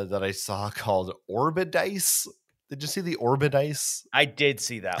that I saw called Orbidice. Did you see the Orbidice? I did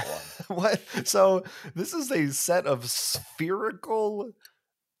see that one. What? So this is a set of spherical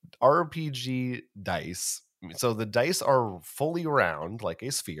RPG dice. So the dice are fully round like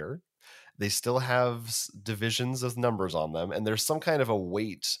a sphere. They still have divisions of numbers on them, and there's some kind of a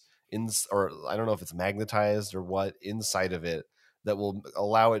weight or I don't know if it's magnetized or what inside of it that will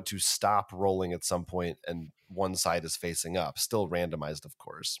allow it to stop rolling at some point, and one side is facing up, still randomized, of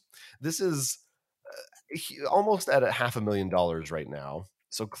course. This is almost at a $500,000 right now.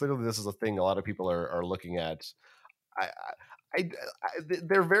 So clearly, this is a thing a lot of people are looking at.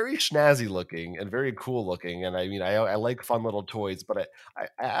 they're very snazzy looking and very cool looking, and I mean, I like fun little toys, but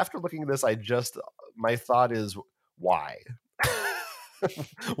after looking at this, my thought is why?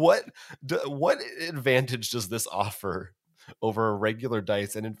 what what advantage does this offer over regular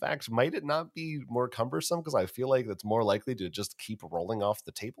dice? And in fact, might it not be more cumbersome because I feel like it's more likely to just keep rolling off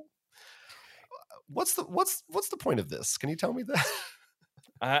the table? What's the point of this? Can you tell me that?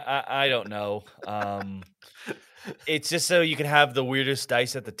 I don't know. It's just so you can have the weirdest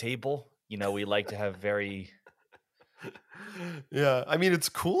dice at the table. We like to have very. Yeah, I mean, it's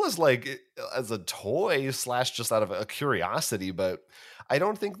cool as as a toy slash just out of a curiosity, but I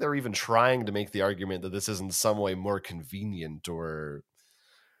don't think they're even trying to make the argument that this is in some way more convenient or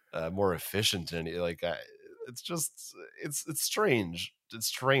more efficient. And it's just it's strange. It's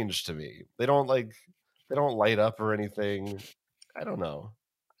strange to me. They don't light up or anything. I don't know.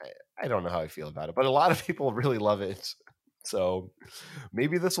 I don't know how I feel about it, but a lot of people really love it. So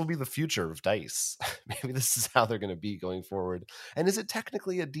maybe this will be the future of dice. Maybe this is how they're going to be going forward. And is it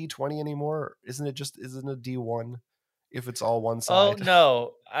technically a D20 anymore? Isn't it a D1 if it's all one Oh side?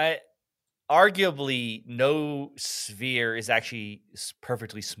 no, I arguably no sphere is actually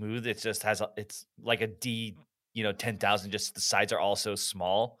perfectly smooth. It just it's like a D, 10,000. Just the sides are all so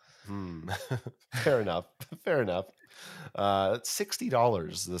small. Hmm. Fair enough. Fair enough. It's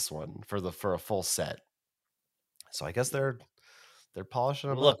 $60 this one for a full set. So I guess they're polishing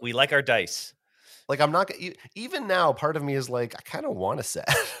them up. Look, we like our dice. Like I'm not even now. Part of me is like I kind of want a set,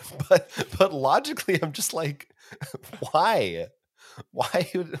 but logically I'm just like, why? Why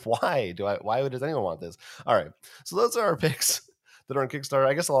does anyone want this? All right, so those are our picks that are on Kickstarter.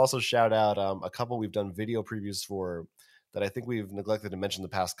 I guess I'll also shout out a couple we've done video previews for that I think we've neglected to mention the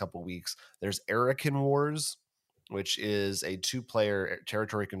past couple weeks. There's Arakan Wars, which is a 2-player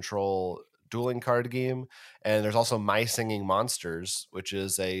territory control dueling card game, and there's also My Singing Monsters, which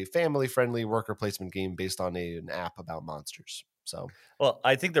is a family-friendly worker placement game based on an app about monsters. So Well,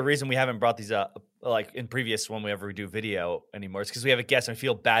 I think the reason we haven't brought these up, like in previous when we ever do video anymore, is because we have a guest and I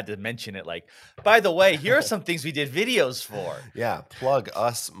feel bad to mention it. Like, by the way, here are some things we did videos for. yeah, plug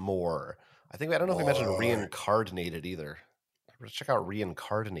us more. I don't know if we mentioned More. Reincarnated either. Check out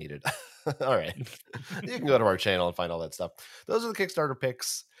Reincarnated. All right. You can go to our channel and find all that stuff. Those are the Kickstarter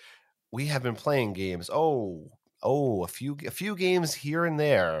picks. We have been playing games. A few games here and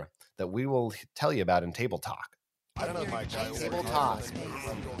there that we will tell you about in Table Talk. I don't know, Mike. Table Talk.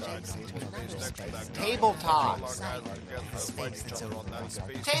 Table Talk.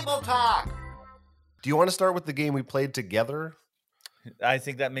 Table Talk. Do you want to start with the game we played together? I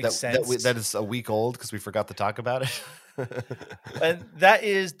think that makes sense. That is a week old because we forgot to talk about it. And that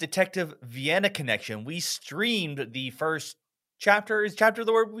is Detective Vienna Connection. We streamed the first chapter. Is chapter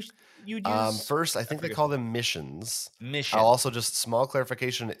the word you'd use? First, I think they call them missions. Mission. I'll also just small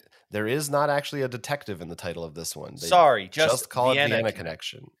clarification. There is not actually a detective in the title of this one. Sorry, just call Vienna it Vienna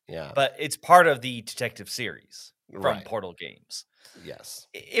Connection. Yeah. But it's part of the detective series from Right. Portal Games. Yes.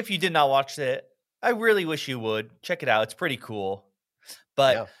 If you did not watch it, I really wish you would. Check it out. It's pretty cool.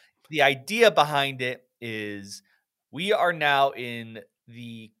 But the idea behind it is we are now in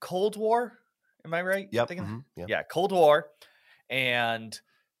the Cold War. Am I right? Yep. Mm-hmm. Yeah, Cold War. And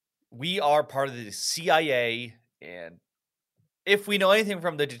we are part of the CIA. And if we know anything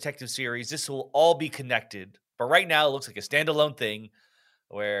from the detective series, this will all be connected. But right now, it looks like a standalone thing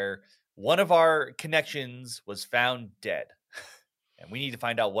where one of our connections was found dead. And we need to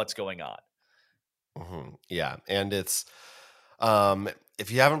find out what's going on. Mm-hmm. Yeah. And it's if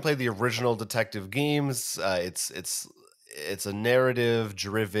you haven't played the original detective games, it's a narrative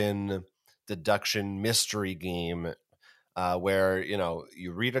driven deduction mystery game where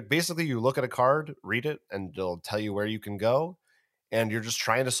you read it. Basically, you look at a card, read it, and it'll tell you where you can go, and you're just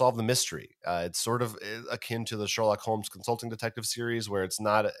trying to solve the mystery. It's sort of akin to the Sherlock Holmes consulting detective series, where it's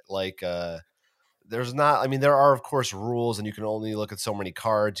not like there's not. I mean, there are of course rules, and you can only look at so many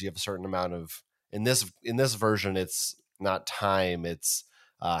cards. You have a certain amount of in this version. It's not time. It's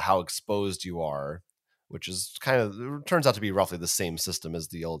how exposed you are, which is turns out to be roughly the same system as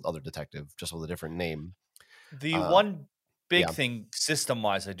the old other detective, just with a different name. The one big thing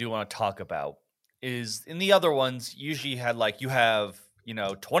system-wise I do want to talk about is in the other ones, usually you have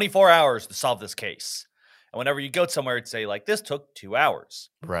 24 hours to solve this case. And whenever you go somewhere, it'd say this took 2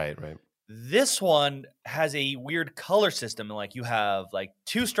 hours. Right. This one has a weird color system. And you have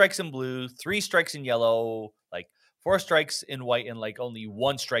 2 strikes in blue, 3 strikes in yellow, 4 strikes in white, and only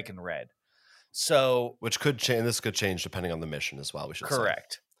 1 strike in red. So which could change. This could change depending on the mission as well. We should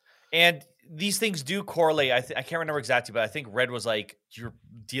correct. And these things do correlate. I can't remember exactly, but I think red was you're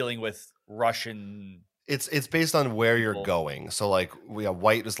dealing with Russian It's based on where you're people. going. So like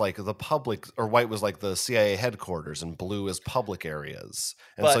white is like the public, or white was like the CIA headquarters, and blue is public areas.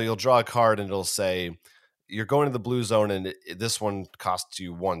 And so But you'll draw a card and it'll say you're going to the blue zone, and this one costs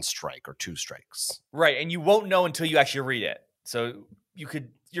you 1 strike or 2 strikes. right, and you won't know until you actually read it. So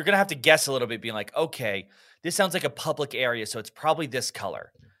you're gonna have to guess a little bit, being like, okay, this sounds like a public area, so it's probably this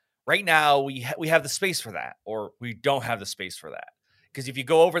color. Right now, we have the space for that, or we don't have the space for that. Because if you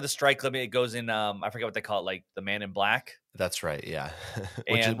go over the strike limit, it goes in I forget what they call it, like the Man in Black, That's right, yeah.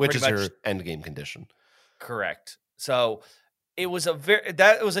 and Which pretty is much your end game condition. correct. So it was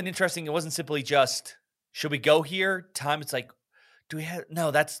that was an interesting. It wasn't simply just should we go here? Time. It's like, do we have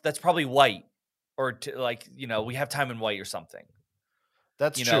no? That's probably white, or like we have time in white or something.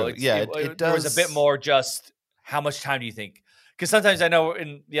 That's true. It's Yeah, it there was a bit does. more just how much time do you think? Because sometimes I know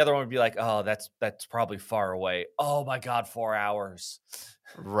in the other one would be like, oh, that's probably far away. Oh my god, 4 hours.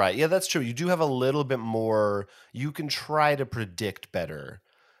 Right. Yeah, that's true. You do have a little bit more. You can try to predict better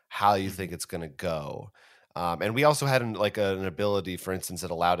how you think Mhm. it's going to go. And we also had an ability, for instance,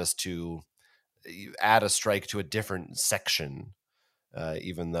 that allowed us to add a strike to a different section,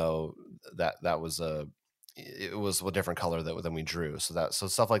 even though that was it was a different color than we drew. So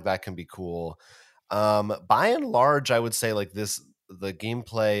stuff like that can be cool. By and large, I would say like the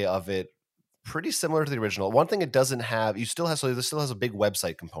gameplay of it pretty similar to the original. One thing it doesn't have, this still has a big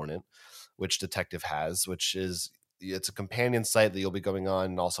website component, which Detective has, which is it's a companion site that you'll be going on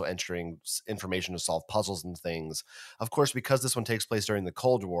and also entering information to solve puzzles and things. Of course, because this one takes place during the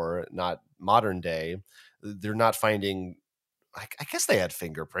Cold War, not modern day, they're not finding. I guess they had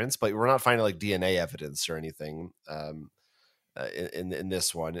fingerprints, but we're not finding like DNA evidence or anything. In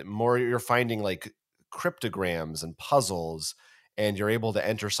this one. More you're finding like cryptograms and puzzles, and you're able to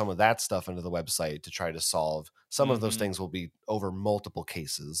enter some of that stuff into the website to try to solve. Some of those Mhm. things will be over multiple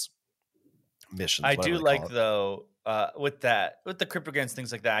cases, missions, I whatever do they call like it. though with the cryptograms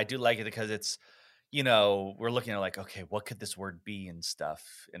things like that. I do like it because it's we're looking at like okay, what could this word be and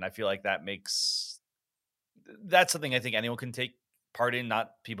stuff, and I feel like that's something I think anyone can take part in,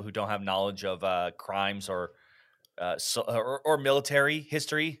 not people who don't have knowledge of crimes or military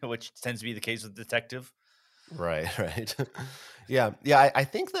history, which tends to be the case with detective. Right, right. Yeah. I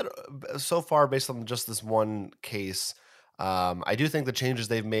think that so far, based on just this one case, I do think the changes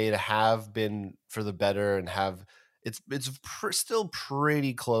they've made have been for the better, and have still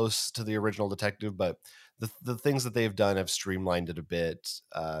pretty close to the original Detective, but the things that they've done have streamlined it a bit.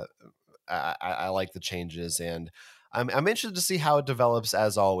 I like the changes, and I'm interested to see how it develops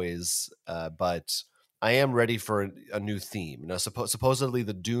as always. But I am ready for a new theme. Supposedly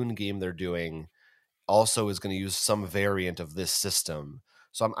the Dune game they're doing also is going to use some variant of this system.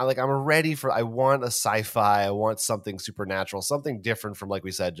 So I'm ready for. I want a sci-fi. I want something supernatural, something different from, like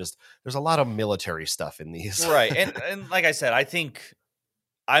we said. Just there's a lot of military stuff in these. Right, and like I said, I think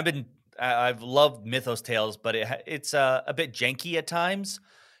I've loved Mythos Tales, but it's a bit janky at times,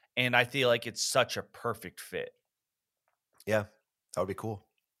 and I feel like it's such a perfect fit. Yeah, that would be cool.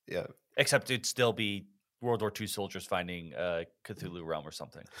 Yeah. Except it'd still be World War II soldiers finding Cthulhu realm or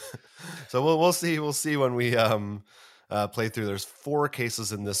something. So we'll see when we play through. There's 4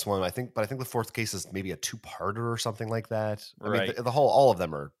 cases in this one, I think, but I think the 4th case is maybe a 2-parter or something like that. I mean, Right. the whole all of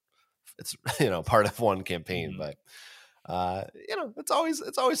them are it's part of one campaign, Mhm. but it's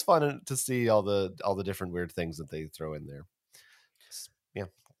always fun to see all the different weird things that they throw in there. Yeah.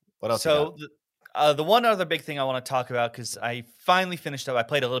 What else you got? So the one other big thing I want to talk about, because I finally finished up, I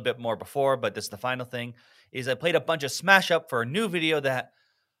played a little bit more before, but this is the final thing, is I played a bunch of Smash Up for a new video that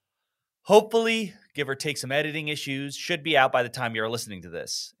hopefully, give or take some editing issues, should be out by the time you're listening to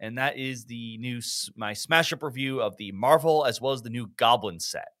this. And that is the my Smash Up review of the Marvel as well as the new Goblin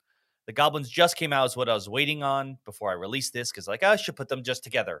set. The Goblins just came out, is what I was waiting on before I released this, because I should put them just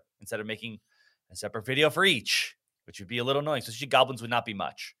together instead of making a separate video for each, which would be a little annoying. So Goblins would not be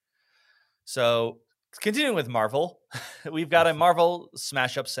much. So continuing with Marvel, we've got a Marvel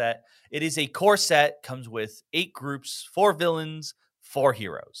Smash Up set. It is a core set, comes with 8 groups, 4 villains, 4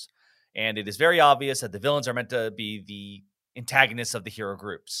 heroes. And it is very obvious that the villains are meant to be the antagonists of the hero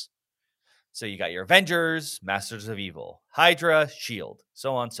groups. So you got your Avengers, Masters of Evil, Hydra, Shield,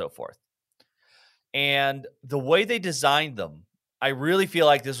 so on and so forth. And the way they designed them, I really feel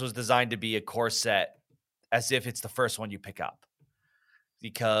like this was designed to be a core set as if it's the first one you pick up,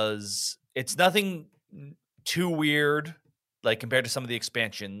 because it's nothing too weird, like compared to some of the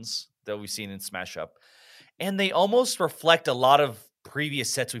expansions that we've seen in Smash Up. And they almost reflect a lot of previous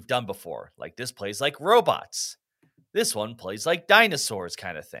sets we've done before. Like this plays like robots. This one plays like dinosaurs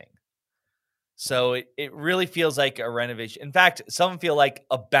kind of thing. So it really feels like a renovation. In fact, some feel like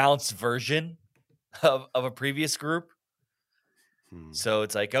a balanced version of a previous group. Hmm. So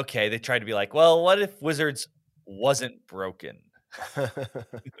it's like, okay, they tried to be like, well, what if Wizards wasn't broken?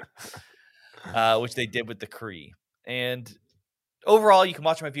 Which they did with the Kree. And overall, you can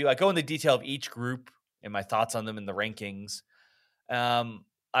watch my view. I go into detail of each group and my thoughts on them in the rankings.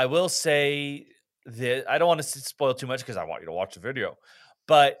 I will say that I don't want to spoil too much because I want you to watch the video,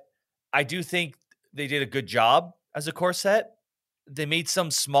 but I do think they did a good job as a core set. They made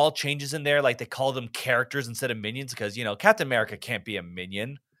some small changes in there, like they call them characters instead of minions because, Captain America can't be a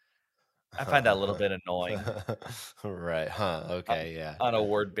minion. I find that a little bit annoying Right. Huh. uh, Okay. Yeah. on a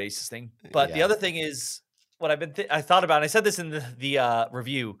word basis thing. But the Yeah. other thing is what I thought about, and I said this in the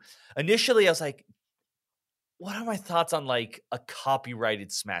review. Initially, I was like, what are my thoughts on like a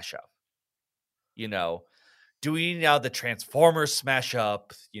copyrighted smash up? You know, do we need now the Transformers smash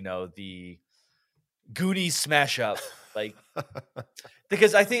up? The Goonies smash up? Like,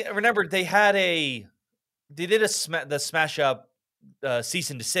 because I think remember they did the smash up cease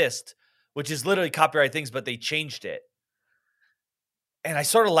and desist, which is literally copyright things, but they changed it. And I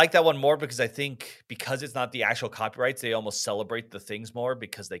sort of like that one more because I think because it's not the actual copyrights, they almost celebrate the things more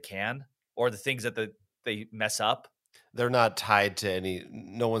because they can, or the things that they mess up. They're not tied to any.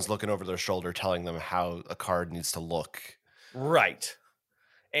 No one's looking over their shoulder telling them how a card needs to look. Right.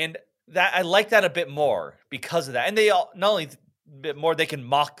 And that I like that a bit more because of that. And they all not only a bit more, they can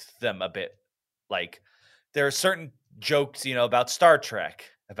mock them a bit. Like there are certain jokes, about Star Trek,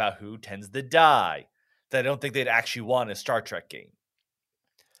 about who tends to die, that I don't think they'd actually want in a Star Trek game.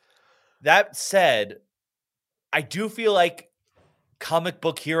 That said, I do feel like comic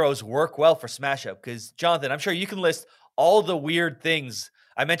book heroes work well for Smash Up because Jonathan, I'm sure you can list all the weird things.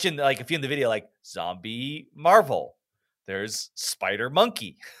 I mentioned like a few in the video, like Zombie Marvel. There's Spider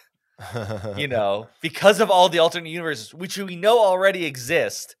Monkey. Because of all the alternate universes, which we know already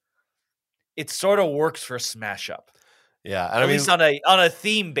exist, it sort of works for Smash Up. Yeah, and At I mean, least on a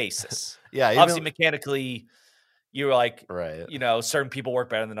theme basis. yeah, Obviously, even mechanically, you're like, right. certain people work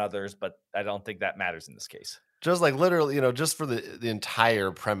better than others, but I don't think that matters in this case. Just like literally, just for the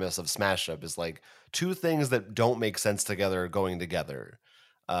entire premise of Smash Up is like two things that don't make sense together going together.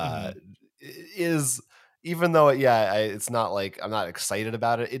 Uh, Mhm. is even though it's not like I'm not excited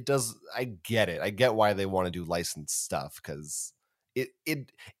about it. It does. I get it. I get why they want to do licensed stuff because it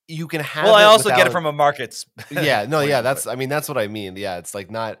you can Well, have I it also get it without. from a market's Yeah, no, point of yeah, view, but that's what I mean. Yeah, it's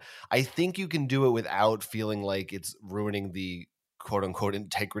like not I think you can do it without feeling like it's ruining the quote unquote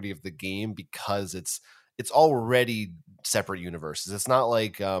integrity of the game because it's already separate universes. It's not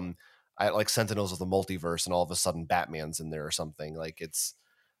like I like Sentinels of the Multiverse and all of a sudden Batman's in there or something. Like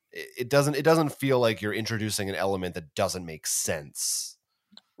it doesn't feel like you're introducing an element that doesn't make sense.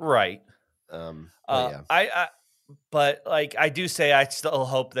 right. But yeah. But like I do say, I still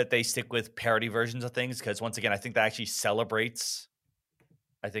hope that they stick with parody versions of things because once again, I think that actually celebrates.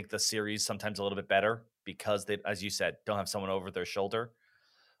 I think the series sometimes a little bit better because they, as you said, don't have someone over their shoulder.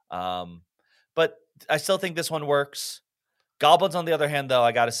 Um, but I still think this one works. Goblins, on the other hand, though,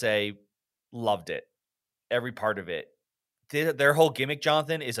 I gotta say, loved it. Every part of it. Their whole gimmick,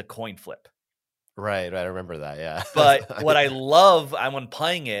 Jonathan, is a coin flip. Right, I remember that. Yeah. But what I love, when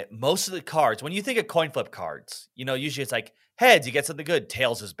playing it, most of the cards, when you think of coin flip cards, usually it's like heads, you get something good,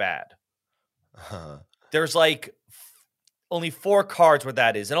 tails is bad. There's like only 4 cards where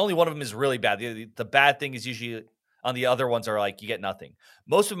that is, and only one of them is really bad. The bad thing is usually on the other ones are like you get nothing.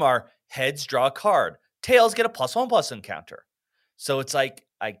 Most of them are heads draw a card, tails get a +1/+1 encounter. So it's like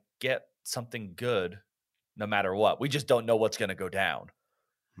I get something good no matter what. We just don't know what's going to go down.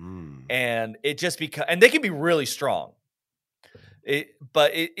 Hmm. And it just and they can be really strong.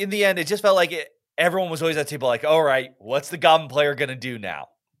 But in the end, it just felt like everyone was always at the table like, all right, what's the Goblin player going to do now?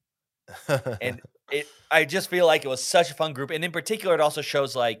 And I just feel like it was such a fun group. And in particular, it also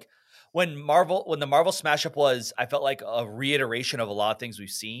shows like when the Marvel Smash Up was, I felt like a reiteration of a lot of things we've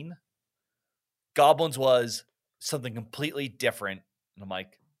seen. Goblins was something completely different. And I'm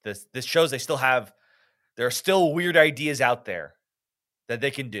like, this shows there are still weird ideas out there that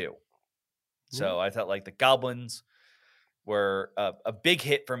they can do. Yeah. So I thought like the Goblins were a big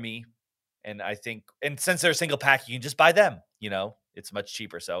hit for me. And I think, and since they're a single pack, you can just buy them, it's much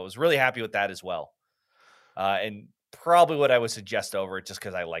cheaper. So I was really happy with that as well. And probably what I would suggest over it just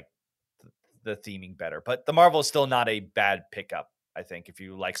because I like the theming better. But the Marvel is still not a bad pickup, I think, if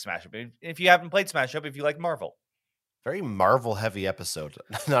you like Smash Up. If you haven't played Smash Up, if you like Marvel. Very Marvel heavy episode.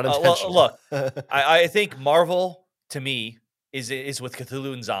 Not Well, intentional. look, I think Marvel, to me, is with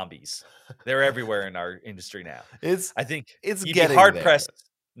Cthulhu and zombies. They're everywhere in our industry now. it's I think it's you'd be getting hard there. pressed.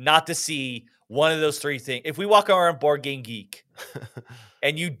 not to see one of those three things. If we walk around Board Game Geek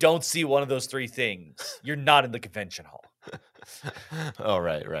and you don't see one of those three things, you're not in the convention hall. Oh,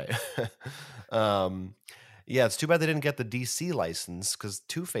 right, right. um, yeah, it's too bad they didn't get the DC license because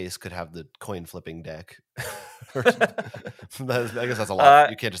Two-Face could have the coin flipping deck. I guess that's a lot. uh,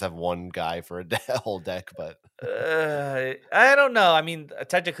 You can't just have one guy for a whole deck, but I don't know. I mean,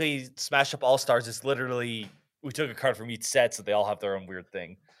 technically, Smash Up All Stars is literally we took a card from each set, so they all have their own weird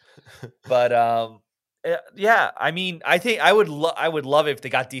thing. But yeah, I mean, I think I would love if they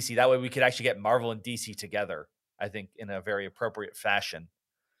got DC. That way, we could actually get Marvel and DC together. I think in a very appropriate fashion.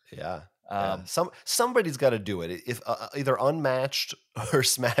 yeah. Yeah, Um, somebody's got to do it. If either Unmatched or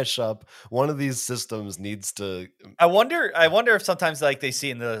Smash Up, one of these systems needs to. I wonder if sometimes like they see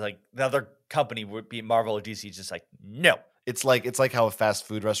in the other company would be Marvel or DC, just like no. It's like how a fast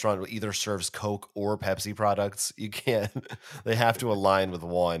food restaurant either serves Coke or Pepsi products. You can't. They have to align with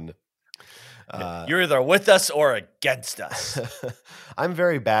one. You're either with us or against us. I'm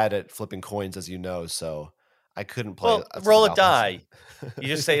very bad at flipping coins, as you know, so I couldn't play. Well, Such roll an a die. opposite. You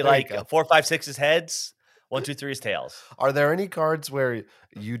just say There you like go. 4, 5, 6 is heads, 1, 2, 3 is tails. Are there any cards where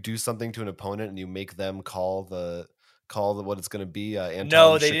you do something to an opponent and you make them call what it's going to be? Anton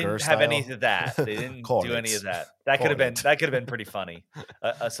No, they Chigurh didn't have any style. of that. They didn't Call do any it. of that. That could have been pretty funny.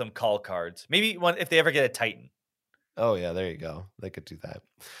 Some call cards. Maybe one if they ever get a Titan. Oh yeah, there you go. They could do that.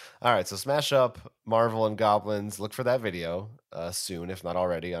 All right, so Smash Up, Marvel and Goblins. Look for that video soon, if not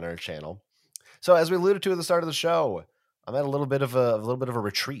already, on our channel. So as we alluded to at the start of the show, I'm at a little bit of a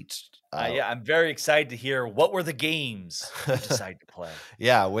retreat. Yeah, I'm very excited to hear what were the games you decided to play.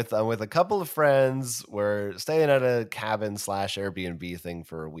 Yeah, with a couple of friends. We're staying at a cabin / Airbnb thing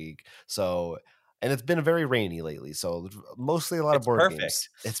for a week. So, and it's been very rainy lately. So mostly a lot of It's board games. perfect.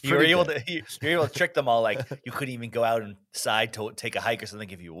 It's You were pretty able good. to you were able to trick them all like you couldn't even go out inside to take a hike or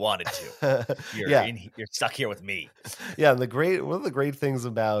something if you wanted to. Yeah, You're stuck here with me. yeah. And one of the great things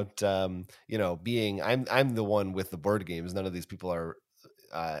about being I'm the one with the board games. None of these people are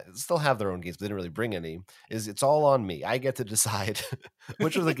still have their own games, but they didn't really bring any. Is it's all on me. I get to decide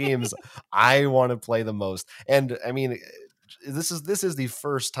which of the games I want to play the most. And I mean, this is the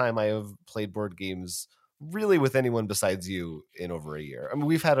first time I have played board games really with anyone besides you in over a year. I mean,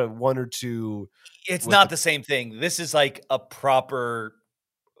 we've had a one or two It's with not the same thing. This is like a proper,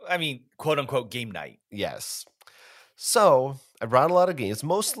 I mean, quote unquote game night. yes. So I brought a lot of games,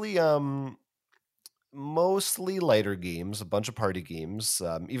 mostly lighter games, a bunch of party games.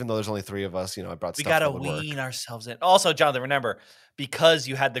 Even though there's only three of us, I brought We stuff gotta that would wean work. ourselves in. Also, Jonathan, remember, because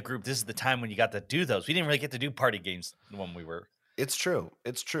you had the group, this is the time when you got to do those. We didn't really get to do party games when we were. It's true.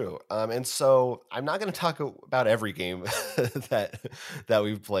 It's true. And so I'm not going to talk about every game that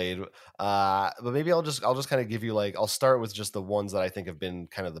we've played. But maybe I'll just kind of give you I'll start with just the ones that I think have been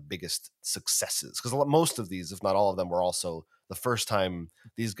kind of the biggest successes, because most of these, if not all of them, were also the first time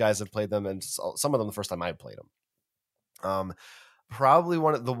these guys have played them, and some of them the first time I played them. Probably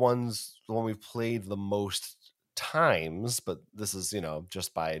one of the one we've played the most times, but this is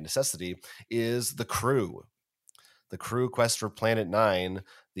just by necessity, is The Crew. The Crew Quest for Planet 9,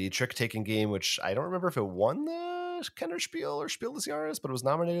 the trick-taking game, which I don't remember if it won the Kenner Spiel or Spiel des Jahres, but it was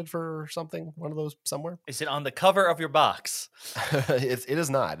nominated for something, one of those somewhere. Is it on the cover of your box? It is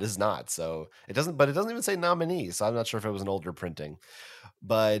not. It is not. So it doesn't even say nominee. So I'm not sure if it was an older printing,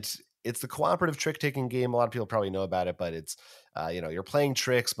 but it's the cooperative trick-taking game. A lot of people probably know about it, but it's you're playing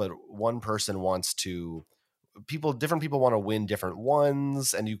tricks, but one person wants to different people want to win different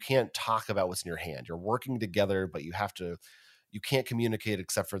ones, and you can't talk about what's in your hand. You're working together, but you can't communicate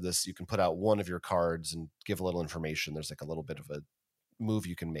except for this. You can put out one of your cards and give a little information. There's a little bit of a move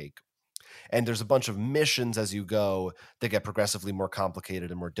you can make. And there's a bunch of missions as you go that get progressively more complicated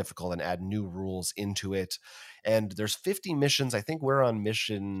and more difficult and add new rules into it. And there's 50 missions. I think we're on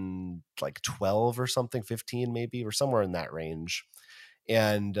mission 12 or something, 15 maybe, or somewhere in that range.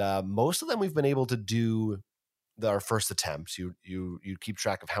 And most of them we've been able to do our first attempts. You keep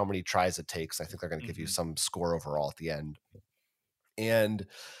track of how many tries it takes. I think they're going to give you some score overall at the end. And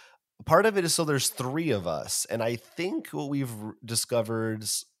part of it is, so there's three of us, and I think what we've discovered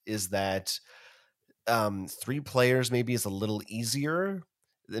is that 3 players maybe is a little easier.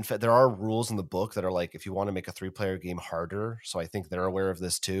 In fact, there are rules in the book that are if you want to make a 3-player game harder. So I think they're aware of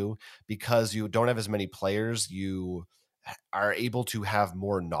this too, because you don't have as many players. You are able to have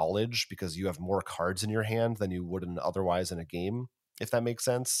more knowledge because you have more cards in your hand than you would otherwise in a game, if that makes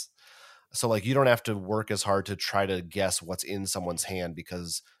sense. So you don't have to work as hard to try to guess what's in someone's hand,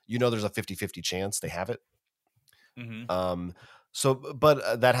 because there's a 50-50 chance they have it. Mm-hmm.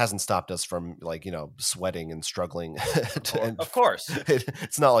 But that hasn't stopped us from like, sweating and struggling. Of course.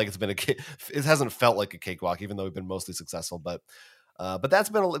 It's not like it hasn't felt like a cakewalk, even though we've been mostly successful. But that's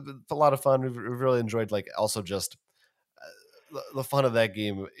been a lot of fun. We've really enjoyed like also just the fun of that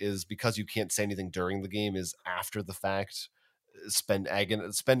game is because you can't say anything during the game is after the fact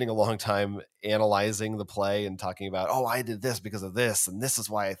spending a long time analyzing the play and talking about, oh, I did this because of this and this is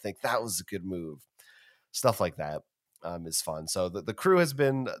why I think that was a good move, stuff like that. Is fun. So the crew has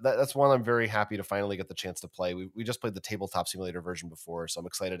been that's one I'm very happy to finally get the chance to play. We just played the tabletop simulator version before, so I'm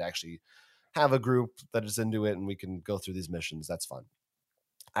excited to actually have a group that is into it and we can go through these missions. That's fun.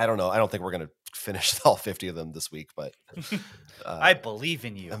 I don't know. I don't think we're going to finish all 50 of them this week, but I believe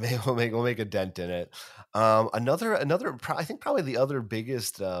in you. we'll make a dent in it. Another, I think probably the other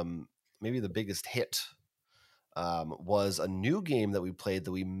biggest, maybe the biggest hit, was a new game that we played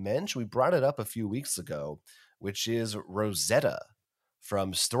that we mentioned. We brought it up a few weeks ago, which is Rosetta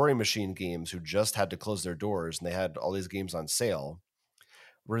from Story Machine Games, who just had to close their doors and they had all these games on sale.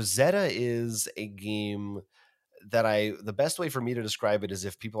 Rosetta is a game that the best way for me to describe it is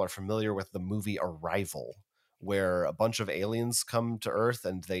if people are familiar with the movie Arrival, where a bunch of aliens come to Earth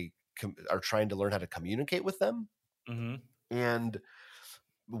and they are trying to learn how to communicate with them. Mm-hmm. And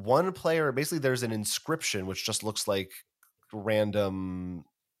one player, basically there's an inscription, which just looks like random,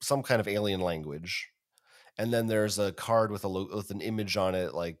 some kind of alien language. And then there's a card with with an image on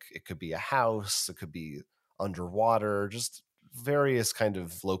it. Like it could be a house, it could be underwater, just various kind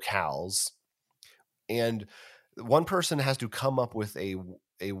of locales. And one person has to come up with a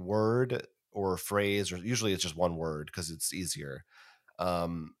word or a phrase, or usually it's just one word because it's easier,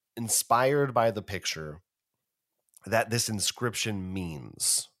 inspired by the picture that this inscription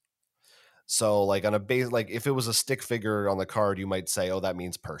means. So like on a base, like if it was a stick figure on the card, you might say, oh, that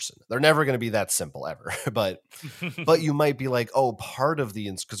means person. They're never going to be that simple ever. But you might be like, oh, part of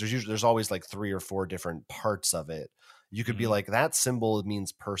because there's always like 3 or 4 different parts of it. You could be Mm-hmm. like, that symbol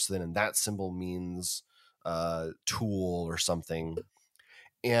means person and that symbol means tool or something.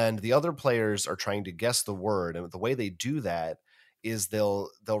 And the other players are trying to guess the word. And the way they do that is they'll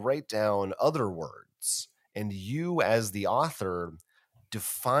write down other words. And you as the author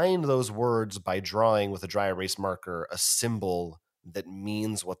define those words by drawing with a dry erase marker a symbol that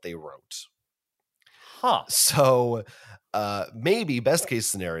means what they wrote. Huh. So maybe best case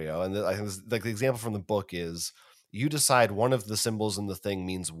scenario, and I think like the example from the book is you decide one of the symbols in the thing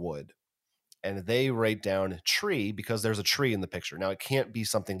means wood, and they write down tree because there's a tree in the picture. Now it can't be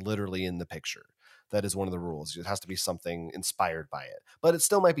something literally in the picture. That is one of the rules. It has to be something inspired by it, but it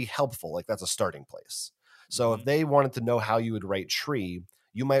still might be helpful. Like that's a starting place. So if Mm-hmm. they wanted to know how you would write tree,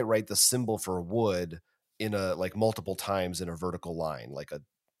 you might write the symbol for wood in a like multiple times in a vertical line,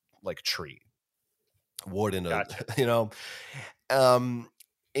 like tree, wood in a Gotcha. you know,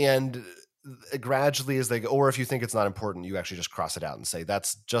 and gradually as they go, or if you think it's not important, you actually just cross it out and say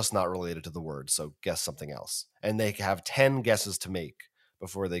that's just not related to the word, so guess something else. And they have 10 guesses to make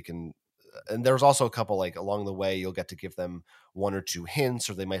before they can. And there's also a couple like along the way you'll get to give them 1 or 2 hints,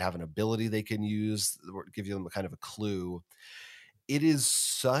 or they might have an ability they can use or give them a kind of a clue. It is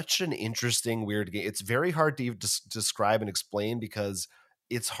such an interesting, weird game. It's very hard to even describe and explain because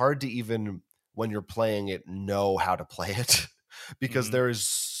it's hard to even, when you're playing it, know how to play it because Mm-hmm. there is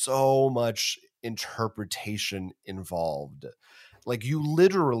so much interpretation involved. Like you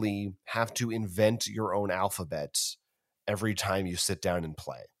literally have to invent your own alphabet every time you sit down and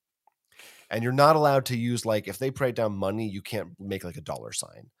play. And you're not allowed to use, like, if they write down money, you can't make like a dollar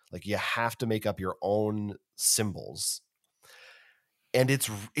sign. Like you have to make up your own symbols, and it's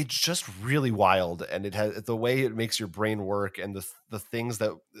just really wild, and it has the way it makes your brain work, and the things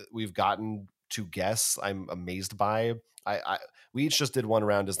that we've gotten to guess I'm amazed by. I We each just did one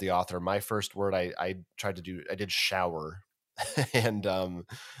round as the author. My first word I tried to do, I did shower. And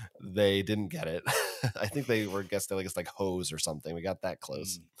they didn't get it. I think they were guessed like it's like hose or something. We got that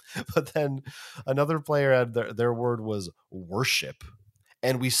close. But then another player had their word was worship,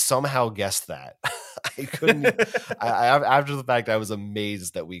 and we somehow guessed that. I couldn't. After the fact, I was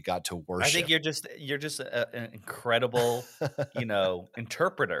amazed that we got to I think worship. you're just an incredible,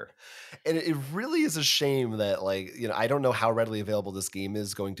 interpreter. And it really is a shame that, like, I don't know how readily available this game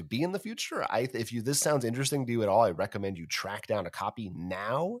is going to be in the future. If this sounds interesting to you at all, I recommend you track down a copy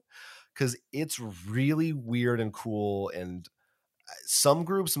now because it's really weird and cool. And some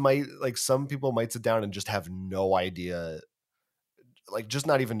people might sit down and just have no idea, like just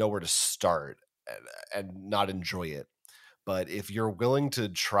not even know where to start, and not enjoy it. But if you're willing to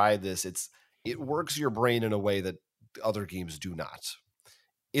try this, it works your brain in a way that other games do not.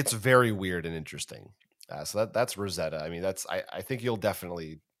 It's very weird and interesting. So that's Rosetta. I mean, I think you'll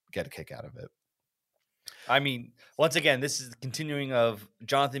definitely get a kick out of it. I mean, once again, this is the continuing of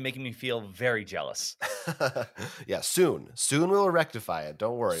Jonathan making me feel very jealous. Yeah, soon we'll rectify it.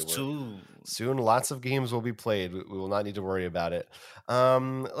 Don't worry. We're Soon. soon. Lots of games will be played. We will not need to worry about it.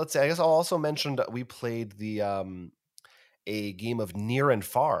 Let's see. I guess I'll also mention that we played a game of Near and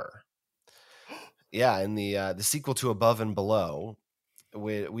Far. Yeah, in the sequel to Above and Below.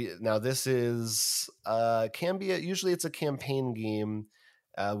 We now this is can be usually it's a campaign game.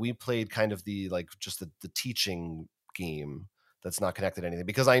 We played kind of the like just the teaching game that's not connected to anything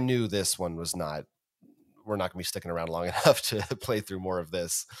because I knew this one was not we're not going to be sticking around long enough to play through more of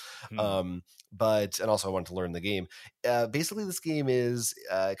this. Hmm. But and also I wanted to learn the game. Basically, this game is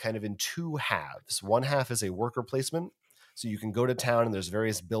kind of in two halves. One half is a worker placement, so you can go to town and there's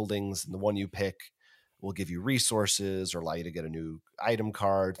various buildings, and the one you pick will give you resources or allow you to get a new item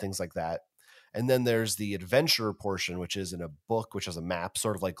card, things like that. And then there's the adventure portion, which is in a book, which has a map,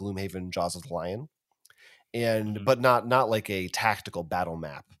 sort of like Gloomhaven, Jaws of the Lion, and Hmm. but not like a tactical battle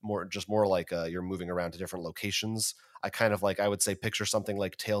map, more like you're moving around to different locations. I kind of like I would say picture something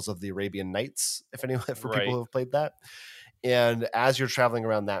like Tales of the Arabian Nights, if anyone for people Right. who have played that. And as you're traveling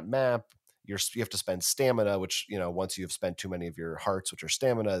around that map, you have to spend stamina, which once you've spent too many of your hearts, which are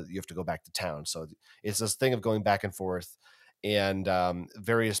stamina, you have to go back to town. So it's this thing of going back and forth. And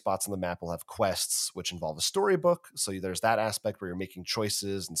various spots on the map will have quests which involve a storybook. So there's that aspect where you're making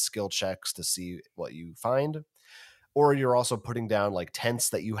choices and skill checks to see what you find, or you're also putting down like tents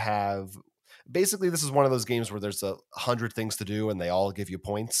that you have. Basically, this is one of those games where there's 100 things to do and they all give you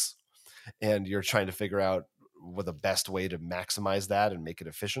points, and you're trying to figure out what the best way to maximize that and make it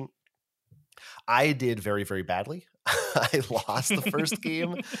efficient. I did very, very badly. I lost the first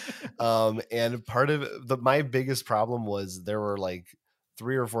game. And part of my biggest problem was there were like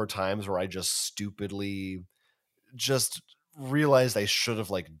 3 or 4 times where I just stupidly just realized I should have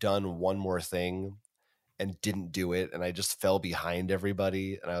like done one more thing and didn't do it, and I just fell behind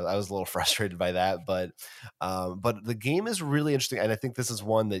everybody, and I was a little frustrated by that. But the game is really interesting, and I think this is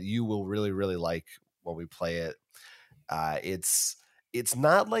one that you will really, really like when we play it. It's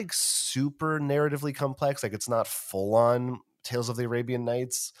not like super narratively complex, like it's not full on Tales of the Arabian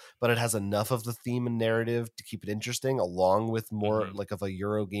Nights, but it has enough of the theme and narrative to keep it interesting, along with more Hmm. like of a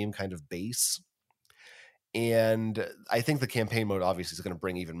Euro game kind of base. And I think the campaign mode obviously is going to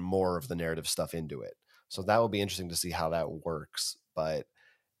bring even more of the narrative stuff into it. So that will be interesting to see how that works. But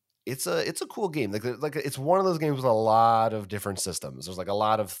it's a cool game. Like it's one of those games with a lot of different systems. There's like a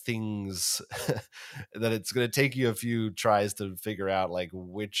lot of things that it's going to take you a few tries to figure out like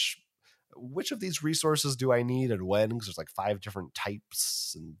which of these resources do I need and when, because there's like 5 different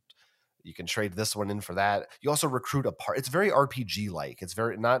types, and you can trade this one in for that. You also recruit a part. It's very RPG like. It's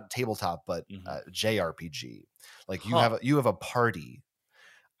very not tabletop, but Hmm. JRPG. Like you Huh. have a party,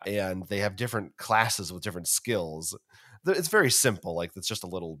 and they have different classes with different skills. It's very simple. Like it's just a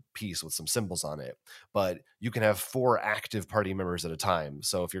little piece with some symbols on it, but you can have 4 active party members at a time.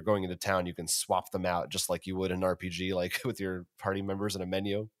 So if you're going into town, you can swap them out just like you would in an RPG, like with your party members in a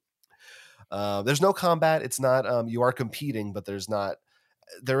menu. There's no combat. It's not. You are competing, but there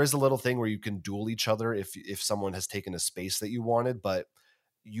is a little thing where you can duel each other if someone has taken a space that you wanted, but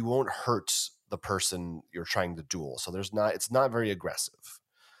you won't hurt the person you're trying to duel. So it's not very aggressive,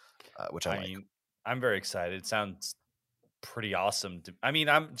 which I I like. mean, I'm very excited. It sounds pretty awesome. I mean,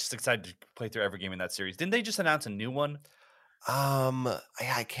 I'm just excited to play through every game in that series. Didn't they just announce a new one?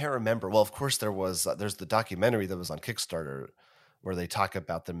 I can't remember. Well, of course there's the documentary that was on Kickstarter where they talk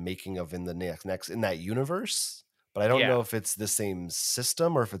about the making of in the next in that universe, but I don't Yeah. know if it's the same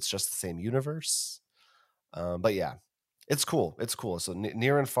system or if it's just the same universe. But yeah, it's cool. It's cool. So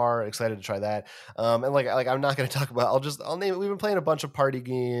near and far, excited to try that. And like I'm not going to talk about. I'll name it. We've been playing a bunch of party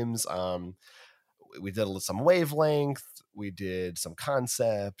games. We did some wavelength. We did some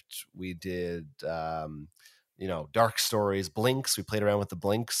concept. We did dark stories, blinks. We played around with the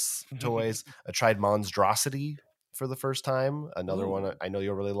blinks toys. I tried Monstrosity for the first time. Another one Ooh. I know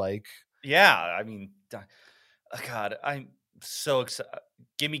you'll really like. Yeah. I mean, God, I'm so excited.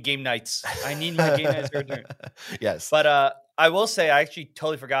 Give me game nights. I need my game nights to return. Yes. But I will say I actually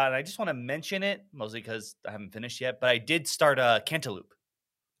totally forgot, and I just want to mention it mostly because I haven't finished yet. But I did start Cantaloupe.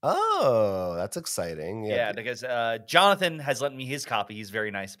 Oh, that's exciting. Yeah. Yeah, because Jonathan has lent me his copy. He's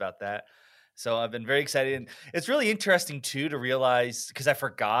very nice about that. So I've been very excited. And it's really interesting too to realize because I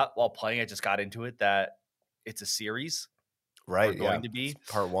forgot while playing, I just got into it that it's a series or Right. Yeah. going to It's be.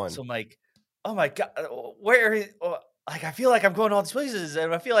 part one. So I'm like, oh my God, where is like I feel like I'm going all these places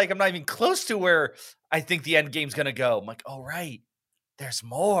and I feel like I'm not even close to where I think the end game's gonna go. I'm like, oh right. there's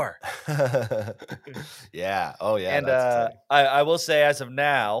more. Yeah. Oh, yeah. And That's exciting. I will say, as of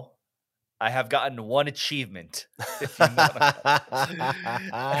now, I have gotten one achievement, if you know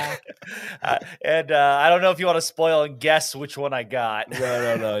what and I don't know if you want to spoil and guess which one I got.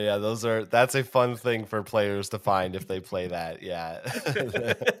 No. Yeah, that's a fun thing for players to find if they play that. Yeah.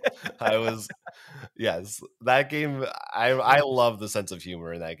 I was yes, that game I love the sense of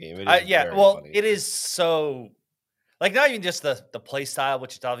humor in that game. It is Yeah, very well, funny. it is so like not even just the play style,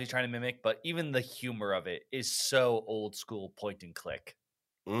 which it's obviously trying to mimic, but even the humor of it is so old school point and click.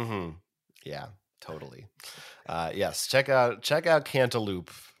 Mhm. Yeah, totally. Yes, check out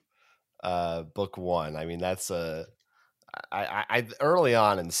Cantaloupe book 1. I mean, that's a I early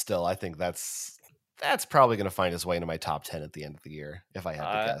on and still I think that's probably going to find its way into my top 10 at the end of the year if I had to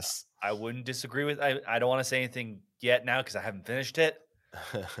I guess. I wouldn't disagree with. I don't want to say anything yet now because I haven't finished it,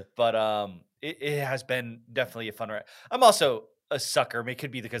 but it has been definitely a fun ride. I'm also a sucker. I mean, it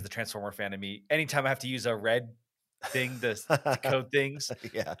could be because the Transformer fan of me. Anytime I have to use a red thing to code things,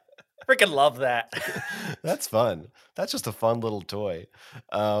 Yeah. freaking love that. That's fun. That's just a fun little toy.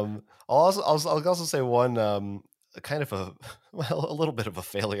 I'll also say one kind of a well a little bit of a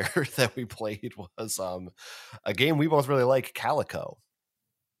failure that we played was a game we both really like, Calico.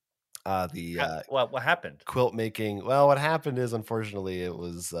 The What happened? quilt making. Well, what happened is unfortunately it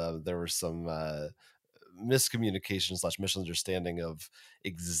was there were some miscommunication slash misunderstanding of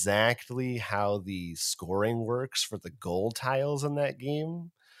exactly how the scoring works for the goal tiles in that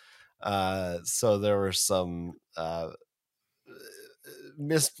game. So there were some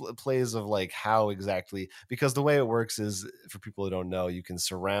misplays of like how exactly, because the way it works is, for people who don't know, you can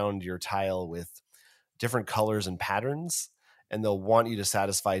surround your tile with different colors and patterns, and they'll want you to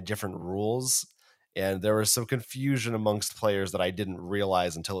satisfy different rules. And there was some confusion amongst players that I didn't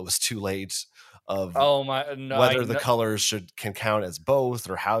realize until it was too late, of Oh my no! I whether the know. colors can count as both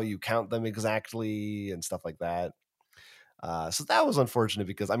or how you count them exactly and stuff like that. So that was unfortunate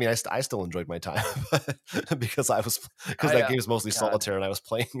because I mean I still enjoyed my time because because I that game is mostly God, solitaire and I was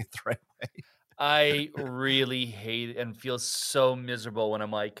playing it the right way. I really hate it and feel so miserable when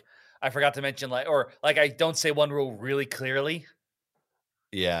I'm like, I forgot to mention like I don't say one rule really clearly,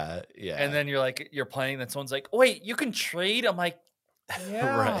 Yeah, and yeah, then you're playing, and someone's like, "Wait, you can trade?" I'm like,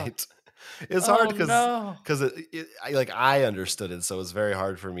 "Yeah." right. It's hard Oh because no. I understood it, so it was very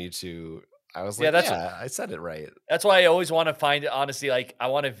hard for me to. I was Yeah, like, yeah, I said it right. that's why I always want to find honestly like I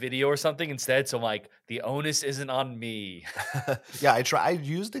want a video or something instead. So I'm like, the onus isn't on me. Yeah, I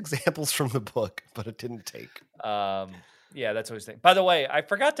used examples from the book, but it didn't take. Yeah, that's always thing. By the way, I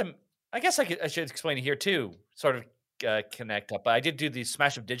forgot to. I guess I should explain it here too. Sort of connect up, but I did do the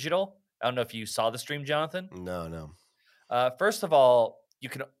Smash of Digital. I don't know if you saw the stream, Jonathan. No, no. First of all, you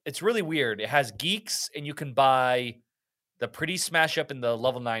can. It's really weird. It has geeks, and you can buy the pretty Smash Up in the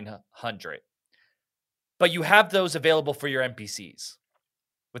level 900, but you have those available for your NPCs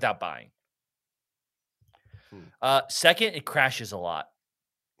without buying. Second, it crashes a lot,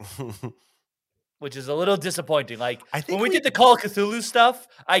 Hmm. which is a little disappointing. Like I when think we we. did the Call of Cthulhu stuff,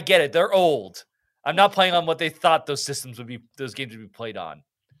 I get it. They're old. I'm not playing on what they thought those games would be played on. Mhm.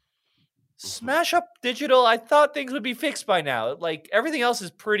 Smash Up Digital, I thought things would be fixed by now. Like everything else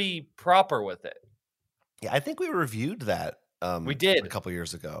is pretty proper with it. Yeah, I think we reviewed that We a did. couple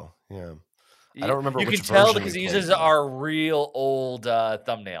years ago. Yeah. I don't remember You which can tell version we because it played uses though. our real old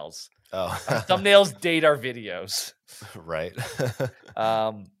thumbnails. Our Oh, thumbnails date our videos. right.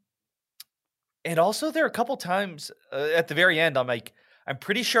 Um, and also, there are a couple times at the very end, I'm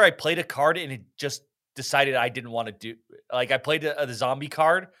pretty sure I played a card and it just decided I didn't want to do. Like, I played the zombie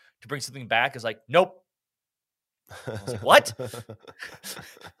card to bring something back. It's like, nope. I was like, what?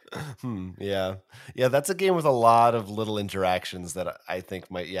 Yeah. Yeah, that's a game with a lot of little interactions that I think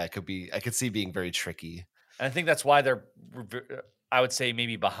might, yeah, it could be, I could see being very tricky. And I think that's why I would say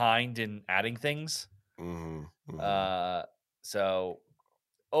maybe behind in adding things. Hmm. Hmm. Uh, so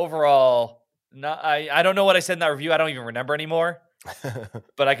overall, not I don't know what I said in that review. I don't even remember anymore.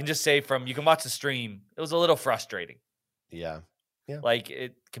 But I can just say from you can watch the stream, it was a little frustrating. Yeah. Yeah. Like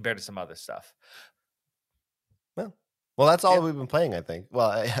it compared to some other stuff. Well, well, that's all Yeah. we've been playing, I think.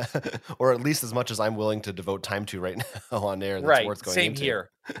 Well, or at least as much as I'm willing to devote time to right now on air. That's Right. worth going Same into. here.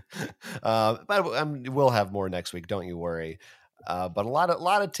 But we'll have more next week. Don't you worry. But a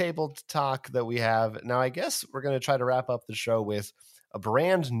lot of table talk that we have now. I guess we're going to try to wrap up the show with a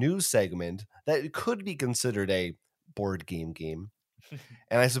brand new segment that could be considered a board game.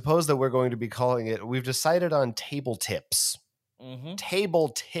 And I suppose that we're going to be calling it. We've decided on table tips. Hmm. Table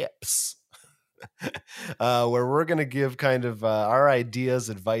tips. Where we're going to give kind of our ideas,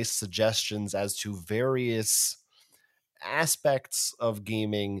 advice, suggestions as to various aspects of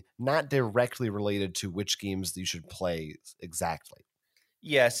gaming, not directly related to which games you should play exactly.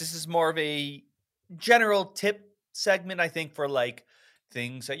 Yes, this is more of a general tip segment, I think, for like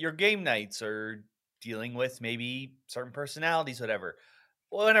things at your game nights or dealing with maybe certain personalities, whatever,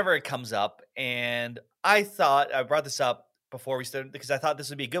 whenever it comes up. And I thought I brought this up before we started because I thought this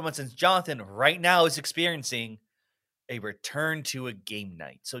would be a good one since Jonathan right now is experiencing a return to a game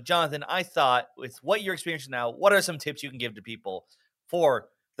night. So, Jonathan, I thought with what you're experiencing now, what are some tips you can give to people for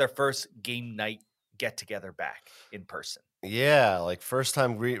their first game night get together back in person? Yeah, like first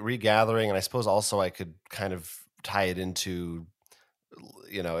time regathering, and I suppose also I could kind of tie it into,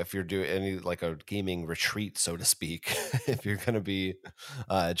 if you're doing any like a gaming retreat, so to speak, if you're going to be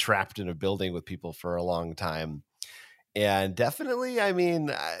trapped in a building with people for a long time. And definitely, I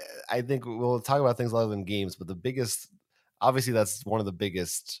mean, I think we'll talk about things other than games, but obviously, that's one of the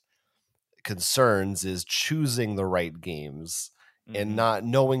biggest concerns is choosing the right games and Hmm. not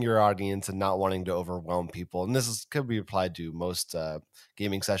knowing your audience and not wanting to overwhelm people. And could be applied to most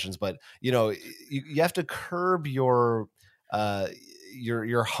gaming sessions, but you have to curb uh,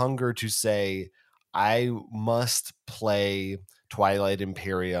 your hunger to say, I must play Twilight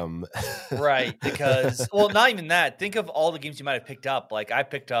Imperium. Right, because well, not even that. Think of all the games you might have picked up. Like I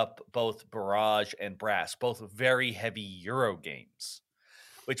picked up both Barrage and Brass, both very heavy Euro games.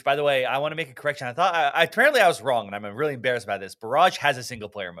 Which, by the way, I want to make a correction. I thought apparently I was wrong, and I'm really embarrassed by this. Barrage has a single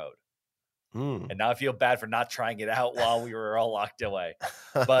player mode, Hmm. and now I feel bad for not trying it out while we were all locked away.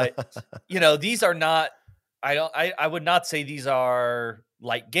 But these are not. I don't. I would not say these are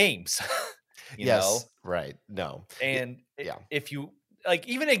light games. you Yes, know, right. No. and Yeah. if you like,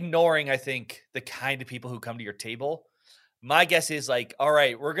 even ignoring, I think the kind of people who come to your table. My guess is like, all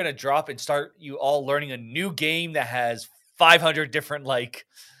right, we're gonna drop and start you all learning a new game that has 500 different like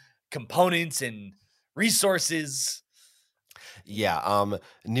components and resources. Yeah,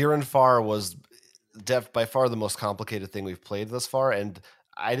 Near and Far was by far the most complicated thing we've played thus far, and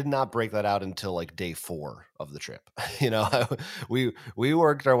I did not break that out until like day 4 of the trip. We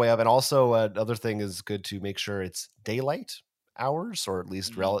worked our way up, and also another thing is good to make sure it's daylight hours or at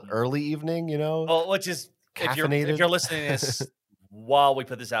least Mhm. early evening. Well, which is if Caffeinated. you're listening to this while we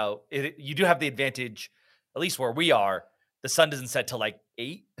put this out, you do have the advantage, at least where we are. The sun doesn't set till like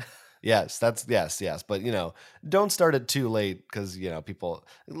 8. Yes, yes. But don't start it too late because people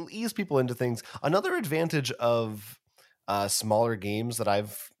it'll ease people into things. Another advantage of smaller games that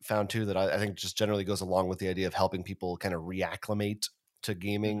I've found too that I think just generally goes along with the idea of helping people kind of reacclimate to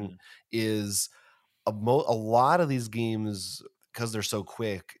gaming Mhm. is a lot of these games, because they're so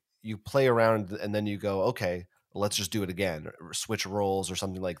quick. You play around and then you go, okay, let's just do it again, or switch roles or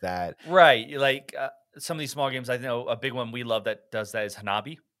something like that. Right, like some of these small games, I know a big one we love that does that is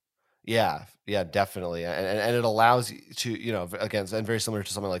Hanabi. Yeah, yeah, definitely, and it allows you to, again, and very similar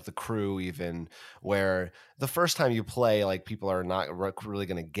to something like The Crew, even where the first time you play, like people are not really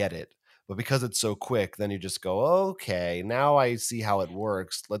going to get it, but because it's so quick, then you just go, okay, now I see how it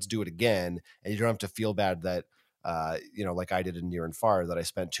works. Let's do it again, and you don't have to feel bad that, like I did in Near and Far, that I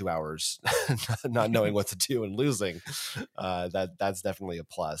spent 2 hours not knowing what to do and losing. That's definitely a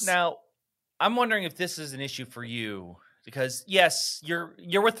plus. Now, I'm wondering if this is an issue for you because yes, you're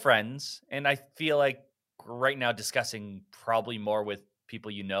with friends, and I feel like right now discussing probably more with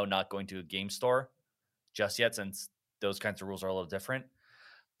people not going to a game store just yet, since those kinds of rules are a little different.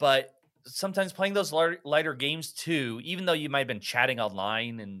 But sometimes playing those lighter games too, even though you might have been chatting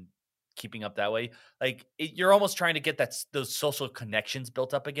online and keeping up that way, like you're almost trying to get those social connections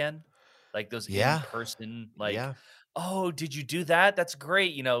built up again, like those in Yeah, person, like, yeah. oh, did you do that? That's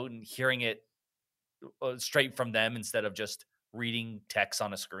great, and hearing it straight from them instead of just reading text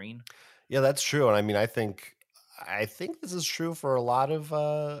on a screen. Yeah, that's true, and I mean, I think this is true for a lot of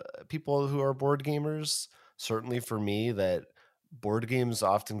people who are board gamers. Certainly for me, that board games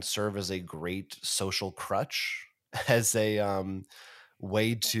often serve as a great social crutch, as a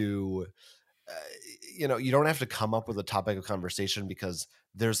way to, uh, you don't have to come up with a topic of conversation because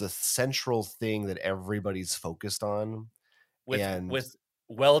there's a central thing that everybody's focused on, with and with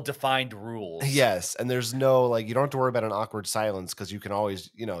well defined rules. yes, and there's no, like, you don't have to worry about an awkward silence because you can always,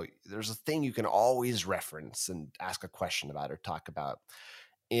 there's a thing you can always reference and ask a question about or talk about.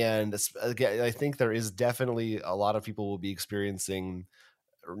 And again, I think there is definitely a lot of people will be experiencing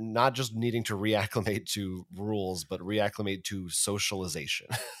not just needing to reacclimate to rules, but reacclimate to socialization.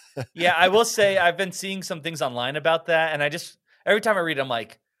 Yeah, I will say I've been seeing some things online about that, and I just every time I read, it, I'm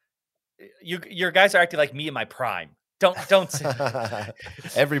like, your guys are acting like me in my prime. Don't say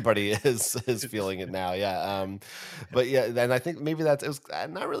Everybody is feeling it now, yeah. But yeah, and I think maybe it was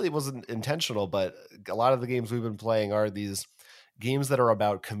not really it wasn't intentional, but a lot of the games we've been playing are these games that are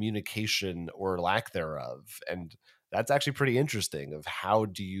about communication or lack thereof, and that's actually pretty interesting. Of how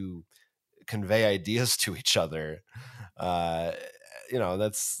do you convey ideas to each other? Uh,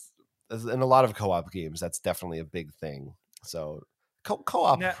 that's in a lot of co-op games. That's definitely a big thing. So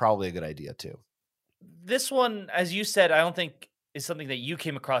co-op now, probably a good idea too. this one, as you said, I don't think is something that you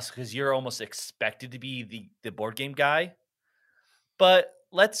came across because you're almost expected to be the board game guy. But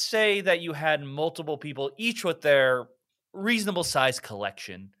let's say that you had multiple people, each with their reasonable size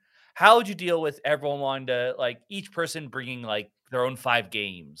collection. How would you deal with everyone wanting to, like, each person bringing like their own 5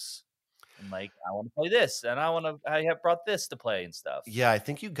 games and like, I want to play this and I have brought this to play and stuff. Yeah, I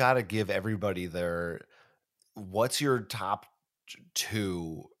think you got to give everybody their what's your top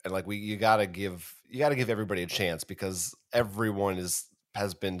two, and like you got to give everybody a chance because everyone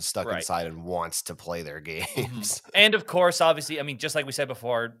has been stuck Right. inside and wants to play their Mhm. games. And of course, obviously, I mean, just like we said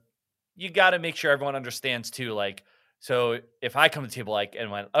before, you got to make sure everyone understands too. Like, so if I come to the table like and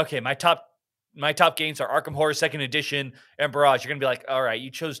went, okay, my top games are Arkham Horror Second Edition and Barrage, you're gonna be like, all right,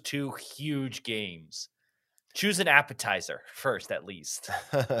 you chose 2 huge games. Choose an appetizer first, at least.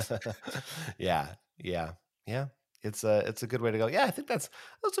 Yeah, yeah, yeah. It's a good way to go. Yeah, I think those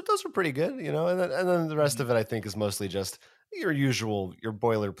are pretty good, and then the rest Mhm. of it I think is mostly just your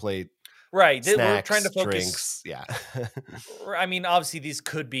boilerplate Right. We're trying to snacks, focus. drinks. Yeah. I mean, obviously, these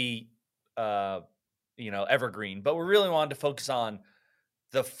could be, evergreen, but we really wanted to focus on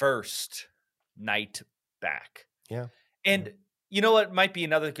the first night back. Yeah. Yeah. And you know what might be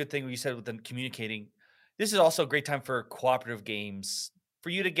another good thing you said with the communicating? This is also a great time for cooperative games for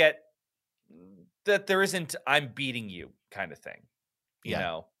you to get that there isn't "I'm beating you" kind of thing. You Yeah.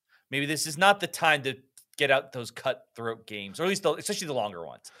 know, maybe this is not the time to get out those cutthroat games, or at least especially the longer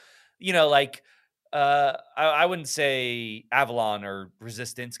ones. Like I wouldn't say Avalon or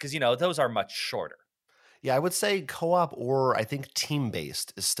Resistance because those are much shorter. Yeah, I would say co-op or I think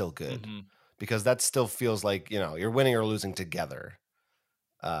team-based is still good Hmm. because that still feels like, you're winning or losing together.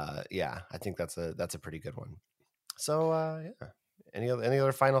 Yeah, I think that's a pretty good one. So, yeah. Any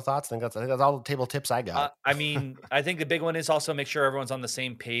other final thoughts? I think that's all the table tips I got. I mean, I think the big one is also make sure everyone's on the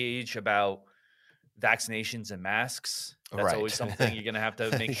same page about vaccinations and masks. That's Right. always something you're gonna have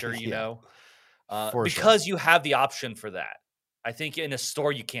to make sure you Yeah, know, for sure. because you have the option for that. I think in a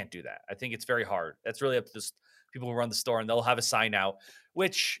store you can't do that. I think it's very hard. That's really up to the people who run the store, and they'll have a sign out.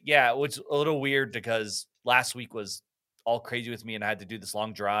 Which, yeah, it was a little weird because last week was all crazy with me, and I had to do this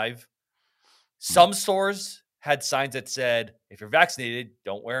long drive. Mm. Some stores had signs that said, "If you're vaccinated,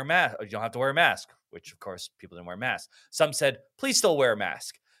 don't wear a mask. Or you don't have to wear a mask." Which, of course, people didn't wear masks. Some said, "Please still wear a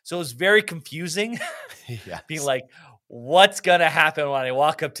mask." So it was very confusing. Being Yes. like, what's gonna happen when I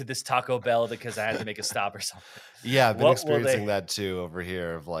walk up to this Taco Bell because I had to make a stop or something? Yeah, I've been What will they? experiencing that too over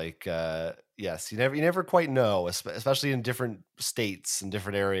here of like, yes, you never quite know, especially in different states and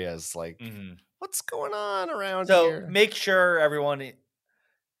different areas, like, Mhm. what's going on around So here? make sure everyone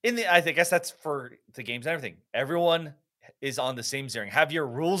I guess that's for the games and everything. Everyone is on the same zeroing. Have your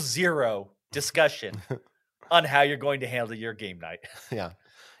rule zero discussion on how you're going to handle your game night. Yeah.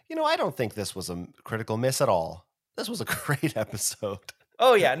 I don't think this was a critical miss at all. This was a great episode.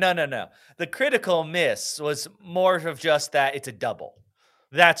 Oh yeah, no, no, no. The critical miss was more of just that it's a double.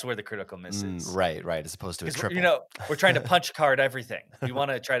 That's where the critical miss is. Right, right, as opposed to a Because triple. we're trying to punch card everything. We want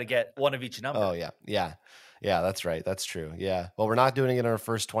to try to get one of each Oh, number. yeah, yeah. Yeah, that's right, that's true, yeah. Well, we're not doing it in our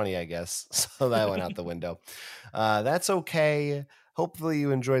first 20, I guess, so that went out the window. That's okay. Hopefully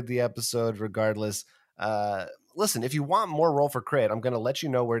you enjoyed the episode regardless. Listen, if you want more Roll for Crit, I'm gonna let you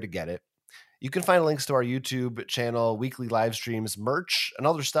know where to get it. You can find links to our YouTube channel, weekly live streams, merch, and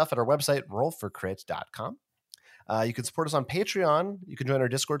other stuff at our website, rollforcrit.com. You can support us on Patreon. You can join our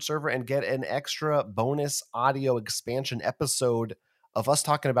Discord server and get an extra bonus audio expansion episode of us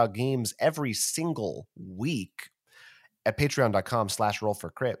talking about games every single week at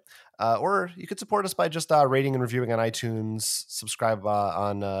patreon.com/rollforcrit. Or you could support us by just rating and reviewing on iTunes, subscribe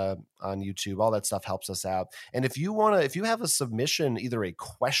on YouTube. All that stuff helps us out. And if you have a submission, either a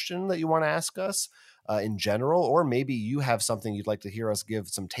question that you want to ask us in general, or maybe you have something you'd like to hear us give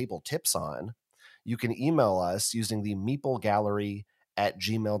some table tips on, you can email us using the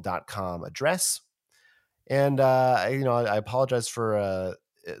meeplegallery@gmail.com address. And I apologize for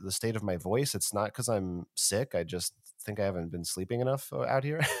the state of my voice. It's not because I'm sick. I just think I haven't been sleeping enough out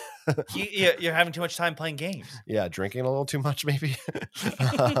here. You're having too much time playing games. Yeah, drinking a little too much, maybe.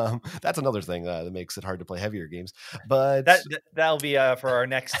 That's another thing that makes it hard to play heavier games. But That'll be for our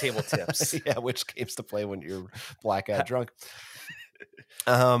next table tips. yeah, which games to play when you're blackout drunk.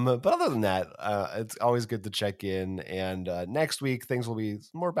 But other than that, it's always good to check in. And next week, things will be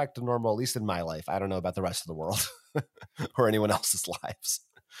more back to normal, at least in my life. I don't know about the rest of the world or anyone else's lives.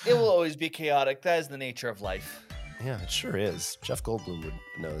 It will always be chaotic. That is the nature of life. Yeah, it sure is. Jeff Goldblum would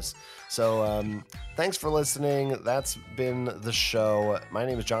know this. So thanks for listening. That's been the show. My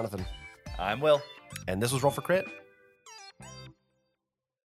name is Jonathan. I'm Will. And this was Roll for Crit.